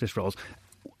have specialist roles.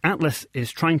 Atlas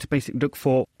is trying to basically look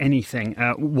for anything.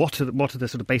 What are the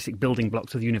sort of basic building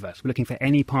blocks of the universe? We're looking for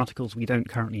any particles we don't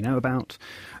currently know about.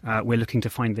 We're looking to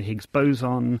find the Higgs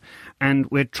boson, and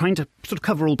we're trying to sort of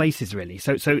cover all bases, really.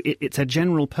 So it's a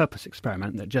general purpose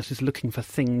experiment that just is looking for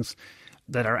things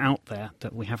that are out there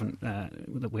that we haven't,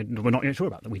 that we're not yet sure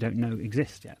about, that we don't know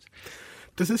exist yet.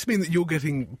 Does this mean that you're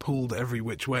getting pulled every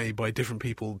which way by different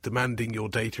people demanding your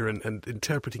data and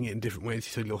interpreting it in different ways?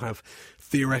 So you'll have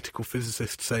theoretical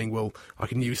physicists saying, well, I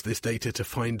can use this data to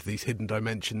find these hidden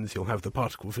dimensions. You'll have the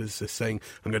particle physicists saying,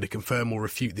 I'm going to confirm or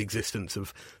refute the existence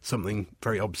of something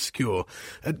very obscure.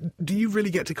 Do you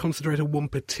really get to concentrate on one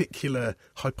particular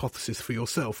hypothesis for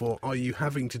yourself, or are you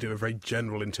having to do a very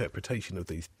general interpretation of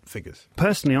these figures?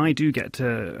 Personally, I do get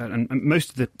to, and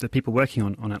most of the people working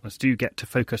on Atlas do get to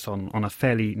focus on a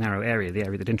fairly narrow area, the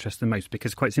area that interests them most,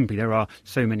 because quite simply there are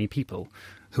so many people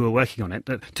who are working on it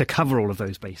to cover all of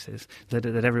those bases, that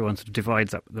everyone sort of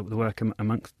divides up the work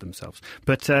amongst themselves.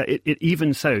 But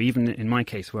even so, even in my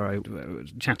case, where I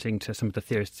was chatting to some of the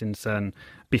theorists in CERN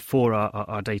before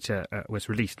our data was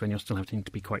released, when you're still having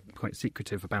to be quite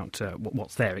secretive about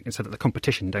what's there, so that the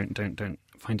competition don't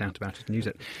find out about it and use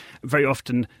it. Very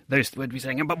often those would be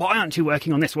saying, but why aren't you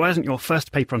working on this? Why isn't your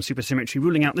first paper on supersymmetry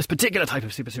ruling out this particular type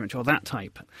of supersymmetry or that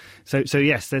type? So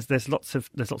yes, there's lots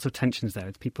of tensions there.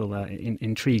 It's people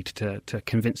intrigued to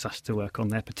convince us to work on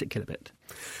their particular bit.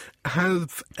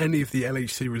 Have any of the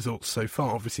LHC results so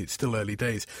far, obviously it's still early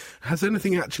days, has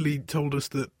anything actually told us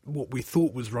that what we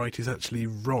thought was right is actually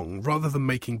wrong? Rather than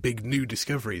making big new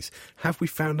discoveries, have we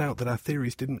found out that our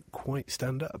theories didn't quite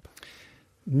stand up?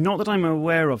 Not that I'm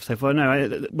aware of so far,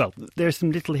 no. Well, there are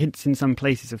some little hints in some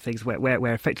places of things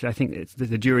where effectively I think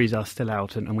the juries are still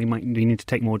out, and we need to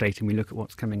take more data and we look at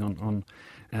what's coming on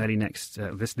early next,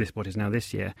 this what is now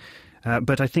this year.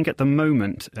 But I think at the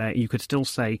moment you could still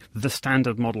say the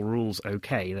standard model rules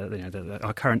okay.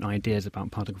 Our current ideas about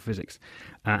particle physics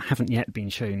haven't yet been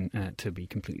shown to be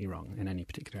completely wrong in any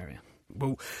particular area.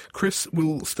 Well, Chris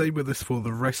will stay with us for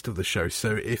the rest of the show,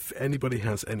 so if anybody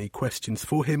has any questions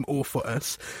for him or for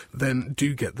us, then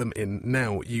do get them in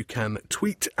now. You can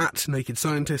tweet at Naked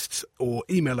Scientists or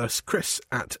email us,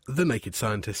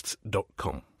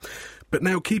 chris@thenakedscientists.com. But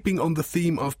now, keeping on the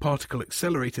theme of particle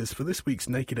accelerators, for this week's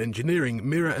Naked Engineering,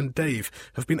 Mira and Dave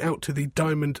have been out to the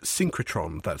Diamond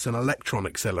Synchrotron, that's an electron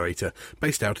accelerator,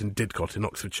 based out in Didcot in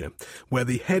Oxfordshire, where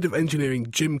the head of engineering,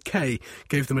 Jim Kay,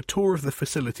 gave them a tour of the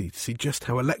facility to see just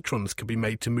how electrons can be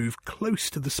made to move close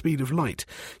to the speed of light,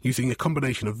 using a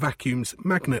combination of vacuums,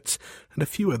 magnets, and a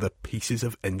few other pieces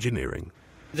of engineering.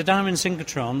 The Diamond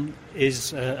Synchrotron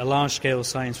is a large-scale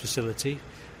science facility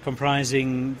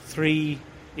comprising 3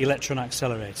 electron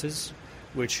accelerators,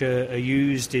 which are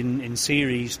used in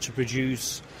series to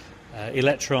produce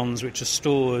electrons which are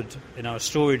stored in our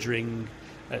storage ring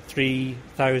at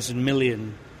 3,000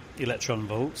 million electron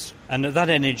volts. And at that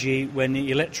energy, when the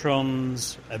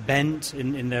electrons are bent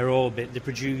in their orbit, they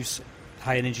produce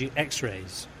high-energy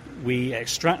X-rays. We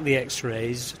extract the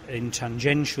X-rays in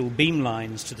tangential beam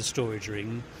lines to the storage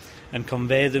ring and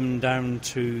convey them down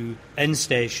to end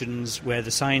stations where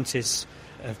the scientists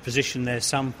have positioned their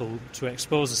sample to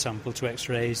expose the sample to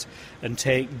X-rays and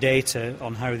take data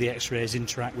on how the X-rays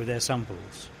interact with their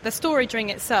samples. The storage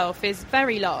ring itself is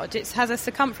very large. It has a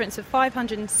circumference of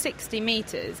 560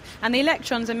 metres, and the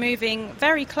electrons are moving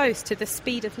very close to the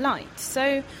speed of light.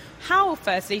 So how,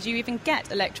 firstly, do you even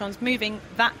get electrons moving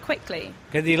that quickly?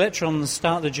 Okay, the electrons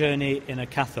start the journey in a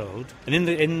cathode, and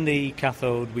in the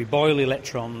cathode we boil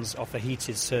electrons off a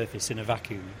heated surface in a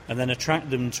vacuum and then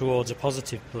attract them towards a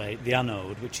positive plate, the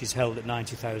anode, which is held at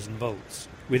 90,000 volts.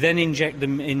 We then inject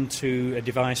them into a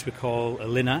device we call a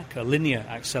LINAC, a linear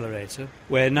accelerator,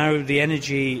 where now the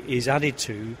energy is added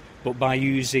to, but by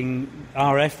using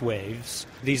RF waves.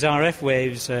 These RF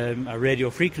waves are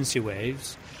radio frequency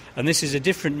waves, and this is a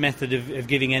different method of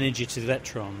giving energy to the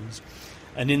electrons.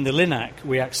 And in the LINAC,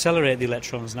 we accelerate the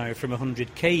electrons now from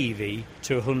 100 keV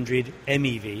to 100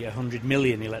 MeV, 100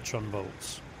 million electron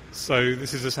volts. So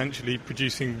this is essentially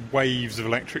producing waves of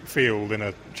electric field in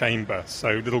a chamber.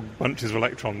 So little bunches of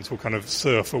electrons will kind of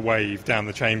surf a wave down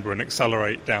the chamber and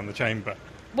accelerate down the chamber.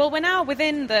 Well, we're now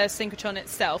within the synchrotron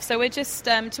itself, so we're just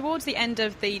towards the end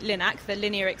of the LINAC, the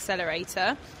linear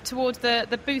accelerator, towards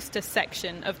the booster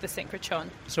section of the synchrotron.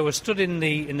 So we're stood in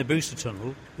the booster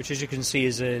tunnel, which, as you can see,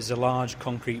 is a large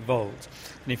concrete vault.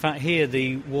 And in fact, here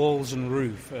the walls and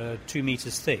roof are 2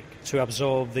 metres thick to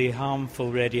absorb the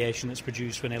harmful radiation that's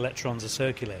produced when electrons are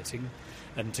circulating,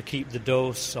 and to keep the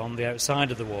dose on the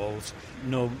outside of the walls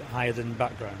no higher than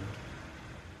background.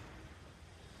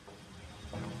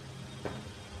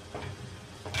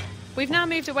 We've now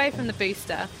moved away from the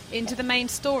booster into the main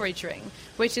storage ring,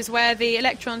 which is where the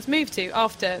electrons move to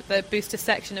after the booster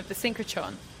section of the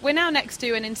synchrotron. We're now next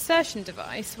to an insertion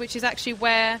device, which is actually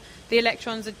where the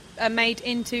electrons are made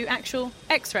into actual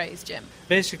X-rays, Jim.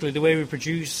 Basically, the way we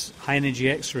produce high-energy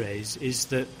X-rays is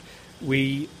that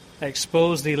we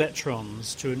expose the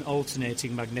electrons to an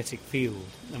alternating magnetic field,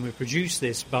 and we produce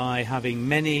this by having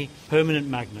many permanent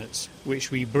magnets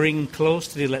which we bring close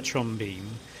to the electron beam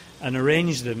and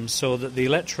arrange them so that the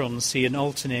electrons see an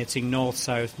alternating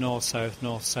north-south, north-south,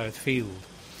 north-south field.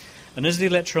 And as the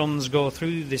electrons go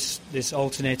through this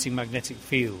alternating magnetic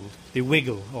field, they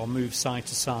wiggle or move side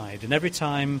to side. And every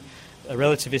time a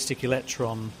relativistic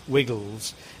electron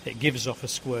wiggles, it gives off a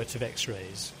squirt of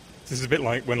X-rays. This is a bit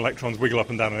like when electrons wiggle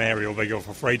up and down an aerial, they go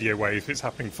off radio waves. It's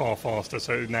happening far faster,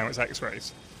 so now it's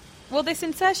X-rays. Well, this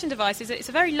insertion device it's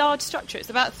a very large structure. It's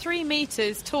about 3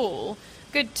 metres tall,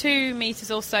 good 2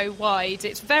 metres or so wide.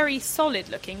 It's very solid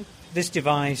looking. This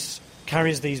device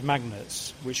carries these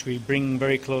magnets, which we bring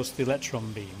very close to the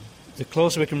electron beam. The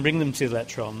closer we can bring them to the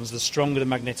electrons, the stronger the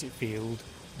magnetic field,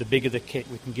 the bigger the kick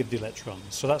we can give the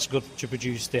electrons. So that's good to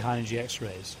produce the high-energy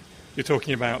X-rays. You're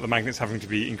talking about the magnets having to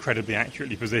be incredibly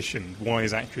accurately positioned. Why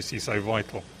is accuracy so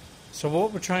vital? So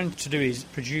what we're trying to do is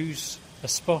produce a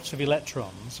spot of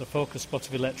electrons, a focused spot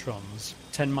of electrons,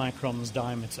 10 microns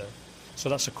diameter. So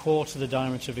that's a quarter the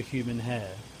diameter of a human hair.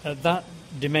 At that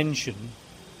dimension,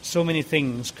 so many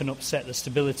things can upset the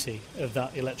stability of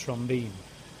that electron beam.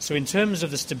 So in terms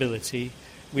of the stability,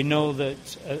 we know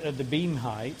that at the beam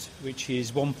height, which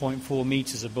is 1.4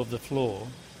 metres above the floor,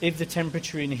 if the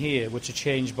temperature in here were to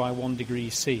change by 1 degree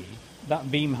C,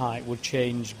 that beam height would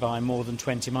change by more than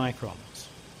 20 microns,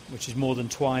 which is more than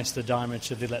twice the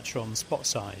diameter of the electron spot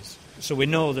size. So we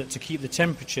know that to keep the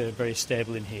temperature very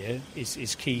stable in here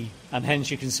is key, and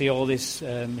hence you can see all this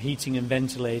heating and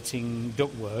ventilating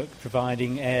ductwork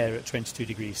providing air at 22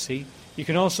 degrees C. You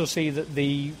can also see that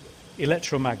the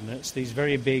electromagnets, these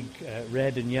very big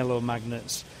red and yellow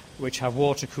magnets, which have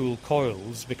water-cooled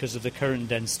coils because of the current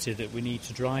density that we need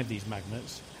to drive these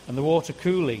magnets. And the water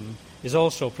cooling is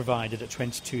also provided at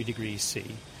 22 degrees C.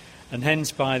 And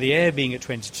hence, by the air being at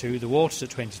 22, the water's at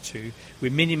 22, we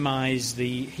minimise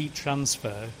the heat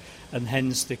transfer and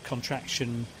hence the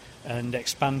contraction and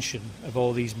expansion of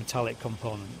all these metallic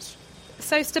components.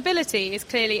 So stability is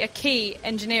clearly a key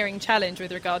engineering challenge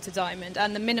with regard to diamond,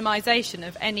 and the minimisation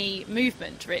of any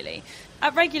movement, really.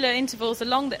 At regular intervals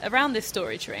around this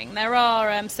storage ring, there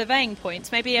are surveying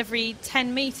points, maybe every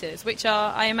 10 metres, which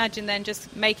are, I imagine, then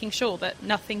just making sure that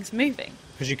nothing's moving.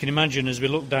 As you can imagine, as we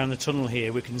look down the tunnel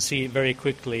here, we can see it very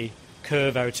quickly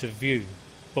curve out of view.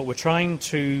 But we're trying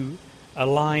to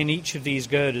align each of these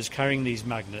girders carrying these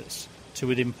magnets to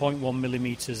within 0.1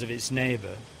 millimetres of its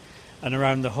neighbour. And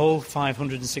around the whole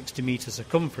 560 metre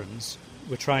circumference,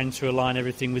 we're trying to align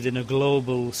everything within a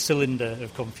global cylinder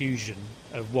of confusion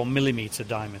of 1 millimetre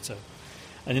diameter.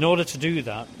 And in order to do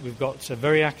that, we've got a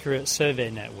very accurate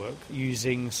survey network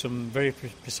using some very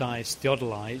precise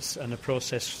theodolites and a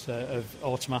process of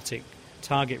automatic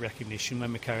target recognition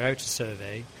when we carry out a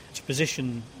survey to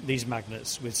position these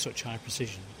magnets with such high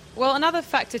precision. Well, another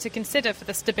factor to consider for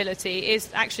the stability is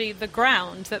actually the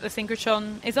ground that the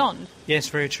synchrotron is on. Yes,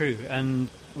 very true. And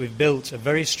we've built a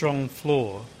very strong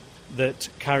floor that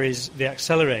carries the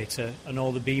accelerator and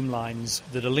all the beam lines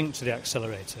that are linked to the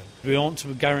accelerator. We want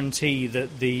to guarantee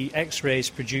that the X-rays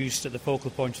produced at the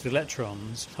focal point of the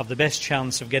electrons have the best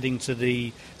chance of getting to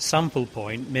the sample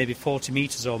point, maybe 40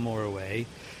 metres or more away,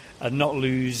 and not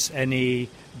lose any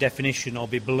definition or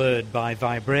be blurred by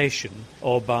vibration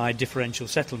or by differential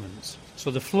settlements.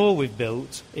 So the floor we've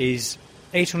built is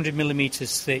 800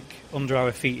 millimetres thick under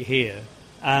our feet here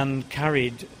and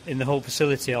carried in the whole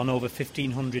facility on over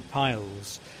 1,500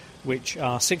 piles, which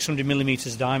are 600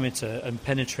 millimetres diameter and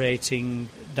penetrating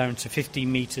down to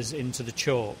 15 metres into the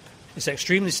chalk. It's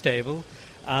extremely stable,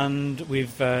 and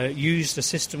we've used a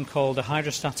system called a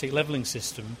hydrostatic levelling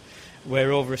system,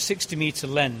 where over a 60-metre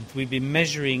length we've been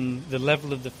measuring the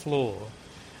level of the floor,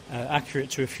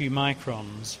 accurate to a few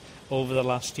microns, over the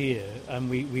last year. And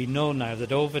we know now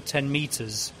that over 10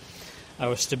 metres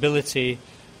our stability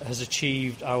has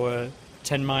achieved our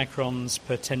 10 microns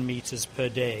per 10 metres per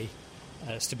day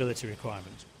stability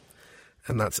requirement.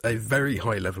 And that's a very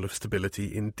high level of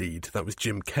stability indeed. That was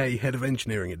Jim Kay, Head of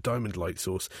Engineering at Diamond Light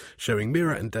Source, showing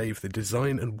Mira and Dave the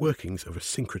design and workings of a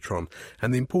synchrotron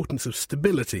and the importance of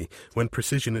stability when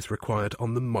precision is required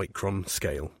on the micron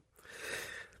scale.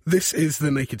 This is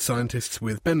The Naked Scientists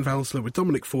with Ben Valsler, with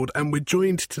Dominic Ford, and we're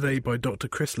joined today by Dr.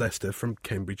 Chris Lester from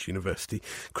Cambridge University.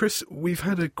 Chris, we've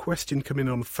had a question come in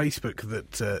on Facebook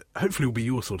that hopefully will be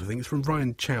your sort of thing. It's from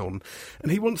Ryan Chown,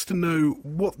 and he wants to know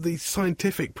what the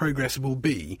scientific progress will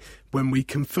be when we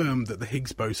confirm that the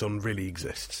Higgs boson really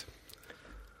exists.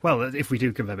 Well, if we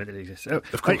do confirm it exists.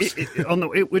 Of course.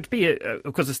 It would be,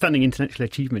 of course, a stunning intellectual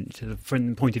achievement from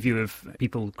the point of view of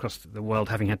people across the world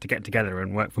having had to get together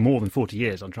and work for more than 40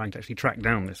 years on trying to actually track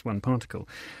down this one particle.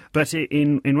 But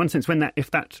in one sense, if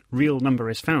that real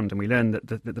number is found and we learn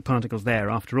that the particle's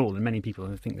there after all, and many people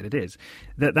think that it is,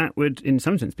 that would in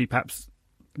some sense be perhaps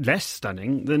less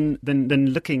stunning than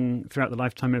looking throughout the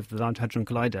lifetime of the Large Hadron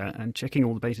Collider and checking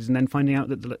all the bases and then finding out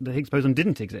that the Higgs boson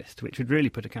didn't exist, which would really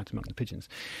put a cat among the pigeons.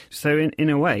 So in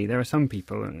a way, there are some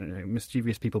people,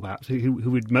 mischievous people perhaps, who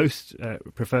would most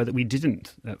prefer that we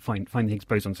didn't find the Higgs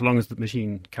boson, so long as the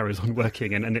machine carries on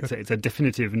working and it's a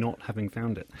definitive not having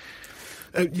found it.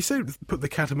 You say put the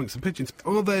cat amongst the pigeons.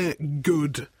 Are there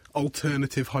good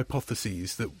alternative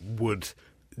hypotheses that would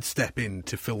step in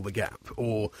to fill the gap,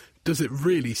 or does it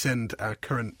really send our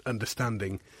current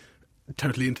understanding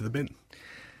totally into the bin?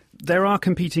 There are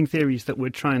competing theories that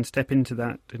would try and step into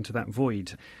that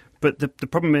void. But the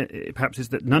problem, perhaps, is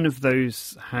that none of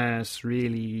those has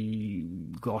really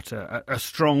got a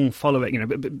strong following.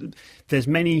 But there's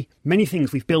many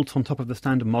things we've built on top of the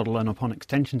Standard Model and upon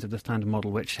extensions of the Standard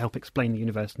Model which help explain the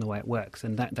universe and the way it works.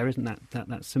 And that there isn't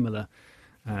that similar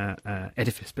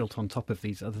edifice built on top of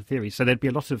these other theories. So there'd be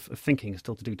a lot of thinking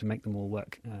still to do to make them all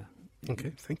work.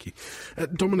 Okay, thank you.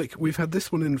 Dominic, we've had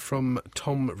this one in from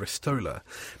Tom Ristola.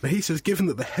 Now, he says, given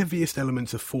that the heaviest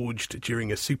elements are forged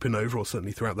during a supernova, or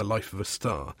certainly throughout the life of a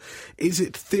star, is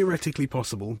it theoretically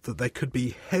possible that there could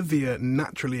be heavier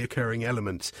naturally occurring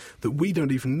elements that we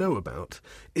don't even know about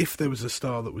if there was a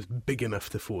star that was big enough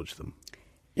to forge them?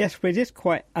 Yes, but it is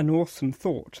quite an awesome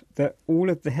thought that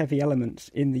all of the heavy elements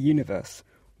in the universe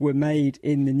were made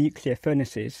in the nuclear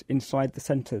furnaces inside the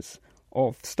centres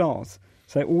of stars.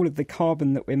 So all of the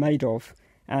carbon that we're made of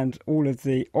and all of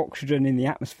the oxygen in the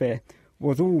atmosphere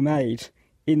was all made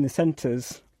in the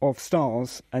centres of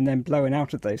stars and then blown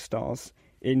out of those stars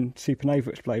in supernova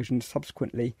explosions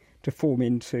subsequently to form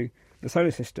into the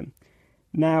solar system.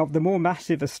 Now, the more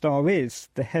massive a star is,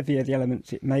 the heavier the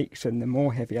elements it makes and the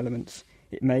more heavy elements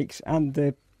it makes, and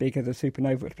the bigger the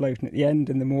supernova explosion at the end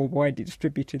and the more widely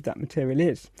distributed that material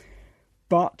is.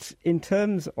 But in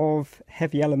terms of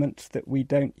heavy elements that we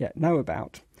don't yet know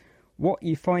about, what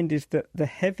you find is that the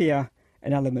heavier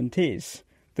an element is,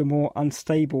 the more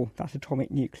unstable that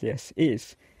atomic nucleus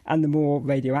is, and the more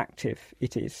radioactive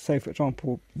it is. So, for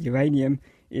example, uranium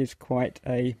is quite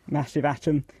a massive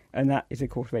atom, and that is, of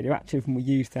course, radioactive, and we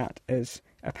use that as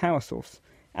a power source.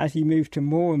 As you move to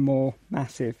more and more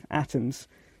massive atoms,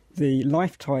 the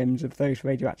lifetimes of those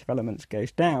radioactive elements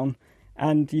goes down,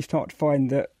 and you start to find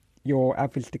that your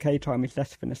average decay time is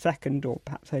less than a second, or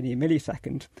perhaps only a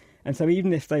millisecond. And so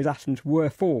even if those atoms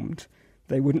were formed,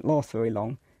 they wouldn't last very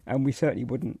long, and we certainly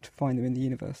wouldn't find them in the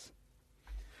universe.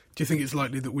 Do you think it's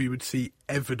likely that we would see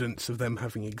evidence of them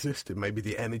having existed, maybe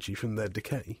the energy from their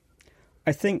decay?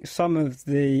 I think some of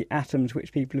the atoms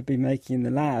which people have been making in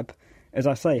the lab, as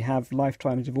I say, have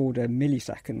lifetimes of order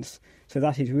milliseconds. So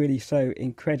that is really so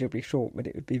incredibly short that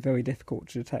it would be very difficult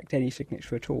to detect any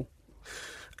signature at all.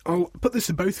 I'll put this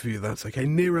to both of you, that's okay.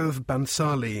 Nirav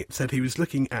Bansali said he was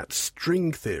looking at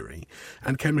string theory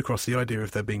and came across the idea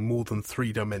of there being more than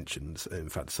 3 dimensions. In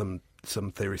fact, some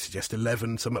theories suggest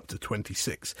 11, some up to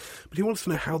 26. But he wants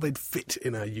to know how they'd fit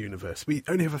in our universe. We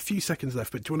only have a few seconds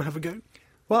left, but do you want to have a go?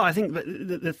 Well, I think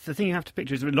the thing you have to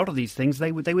picture is that a lot of these things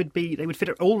they would fit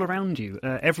all around you.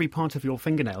 Every part of your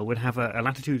fingernail would have a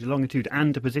latitude, a longitude,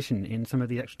 and a position in some of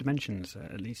the extra dimensions,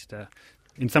 at least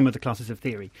in some of the classes of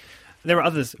theory. There are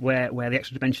others where the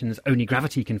extra dimensions only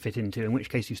gravity can fit into, in which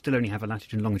case you still only have a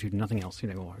latitude and longitude and nothing else,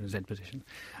 or a Z position.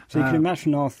 So you can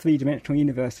imagine our three-dimensional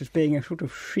universe as being a sort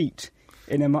of sheet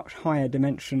in a much higher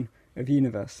dimension of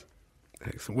universe.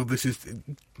 Excellent. Well, this is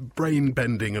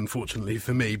brain-bending, unfortunately,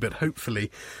 for me, but hopefully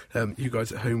you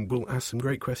guys at home will ask some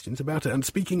great questions about it. And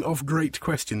speaking of great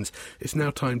questions, it's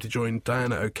now time to join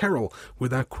Diana O'Carroll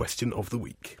with our question of the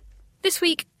week. This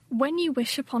week, when you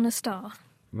wish upon a star.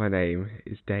 My name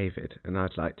is David, and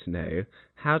I'd like to know,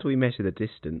 how do we measure the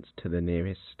distance to the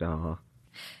nearest star?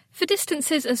 For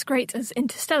distances as great as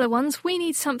interstellar ones, we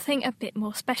need something a bit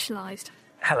more specialised.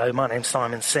 Hello, my name's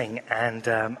Simon Singh, and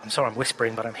I'm sorry I'm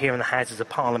whispering, but I'm here in the Houses of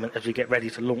Parliament as we get ready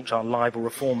to launch our libel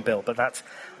reform bill, but that's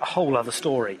a whole other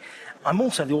story. I'm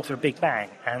also the author of Big Bang,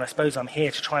 and I suppose I'm here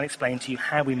to try and explain to you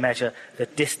how we measure the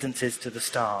distances to the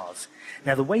stars.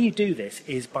 Now, the way you do this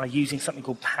is by using something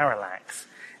called parallax.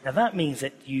 Now, that means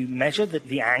that you measure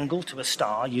the angle to a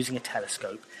star using a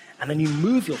telescope, and then you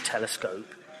move your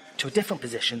telescope to a different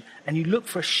position, and you look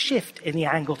for a shift in the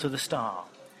angle to the star.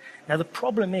 Now, the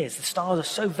problem is the stars are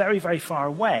so very, very far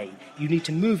away, you need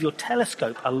to move your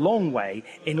telescope a long way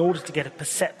in order to get a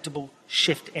perceptible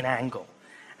shift in angle.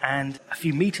 And a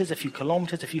few meters, a few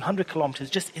kilometers, a few hundred kilometers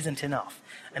just isn't enough.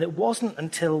 And it wasn't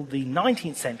until the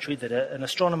 19th century that an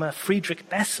astronomer, Friedrich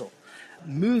Bessel,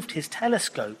 moved his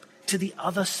telescope to the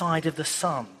other side of the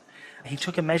sun. He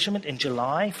took a measurement in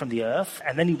July from the Earth,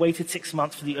 and then he waited 6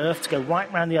 months for the Earth to go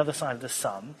right round the other side of the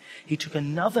sun. He took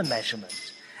another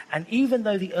measurement, and even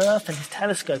though the Earth and his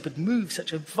telescope had moved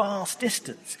such a vast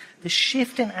distance, the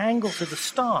shift in angle to the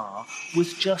star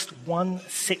was just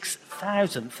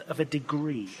 1/6000th of a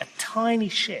degree, a tiny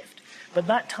shift. But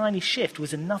that tiny shift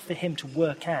was enough for him to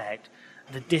work out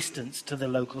the distance to the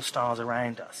local stars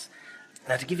around us.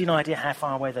 Now, to give you an idea how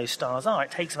far away those stars are, it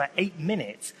takes about 8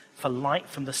 minutes for light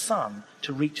from the sun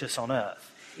to reach us on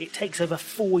Earth. It takes over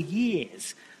 4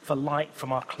 years for light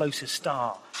from our closest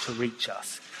star to reach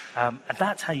us. And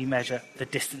that's how you measure the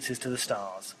distances to the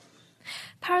stars.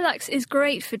 Parallax is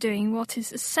great for doing what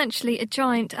is essentially a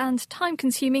giant and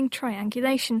time-consuming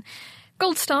triangulation.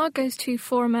 Gold star goes to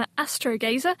forumer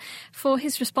Astrogazer for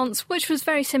his response, which was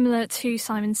very similar to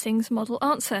Simon Singh's model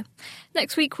answer.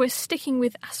 Next week, we're sticking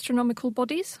with astronomical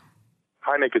bodies.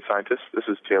 Hi, Naked Scientists. This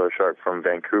is Taylor Sharp from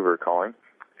Vancouver calling,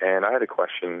 and I had a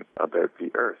question about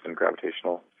the Earth and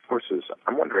gravitational forces.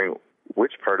 I'm wondering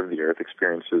which part of the Earth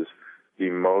experiences the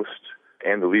most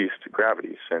and the least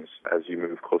gravity, since as you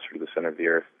move closer to the center of the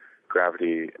Earth,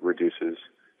 gravity reduces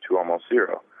to almost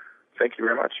zero. Thank you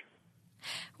very much.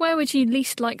 Where would you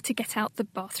least like to get out the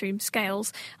bathroom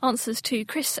scales? Answers to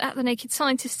Chris at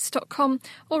thenakedscientists.com,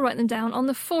 or write them down on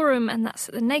the forum, and that's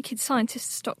at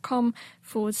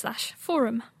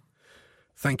thenakedscientists.com/forum.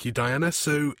 Thank you, Diana.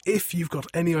 So if you've got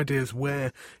any ideas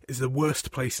where is the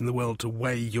worst place in the world to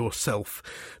weigh yourself,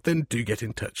 then do get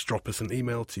in touch. Drop us an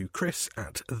email to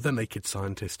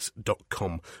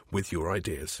chris@thenakedscientists.com with your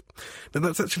ideas. Now,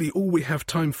 that's actually all we have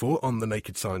time for on The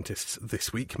Naked Scientists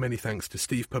this week. Many thanks to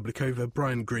Steve Publikova,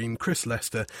 Brian Green, Chris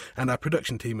Lester, and our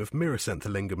production team of Mira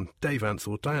Senthilingam, Dave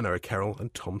Ansell, Diana O'Carroll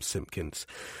and Tom Simpkins.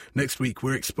 Next week,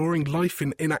 we're exploring life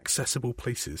in inaccessible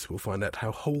places. We'll find out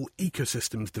how whole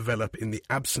ecosystems develop in the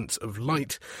absence of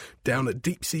light, down at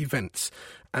deep-sea vents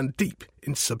and deep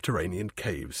in subterranean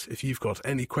caves. If you've got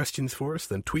any questions for us,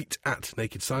 then tweet at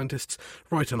Naked Scientists,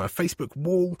 write on our Facebook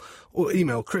wall, or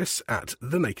email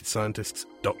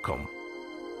chris@thenakedscientists.com.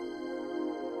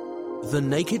 The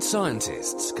Naked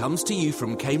Scientists comes to you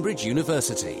from Cambridge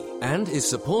University and is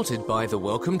supported by the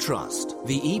Wellcome Trust,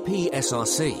 the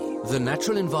EPSRC, the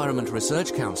Natural Environment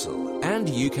Research Council, and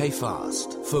UK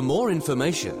FAST. For more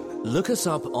information, look us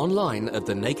up online at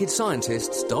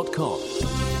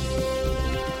thenakedscientists.com.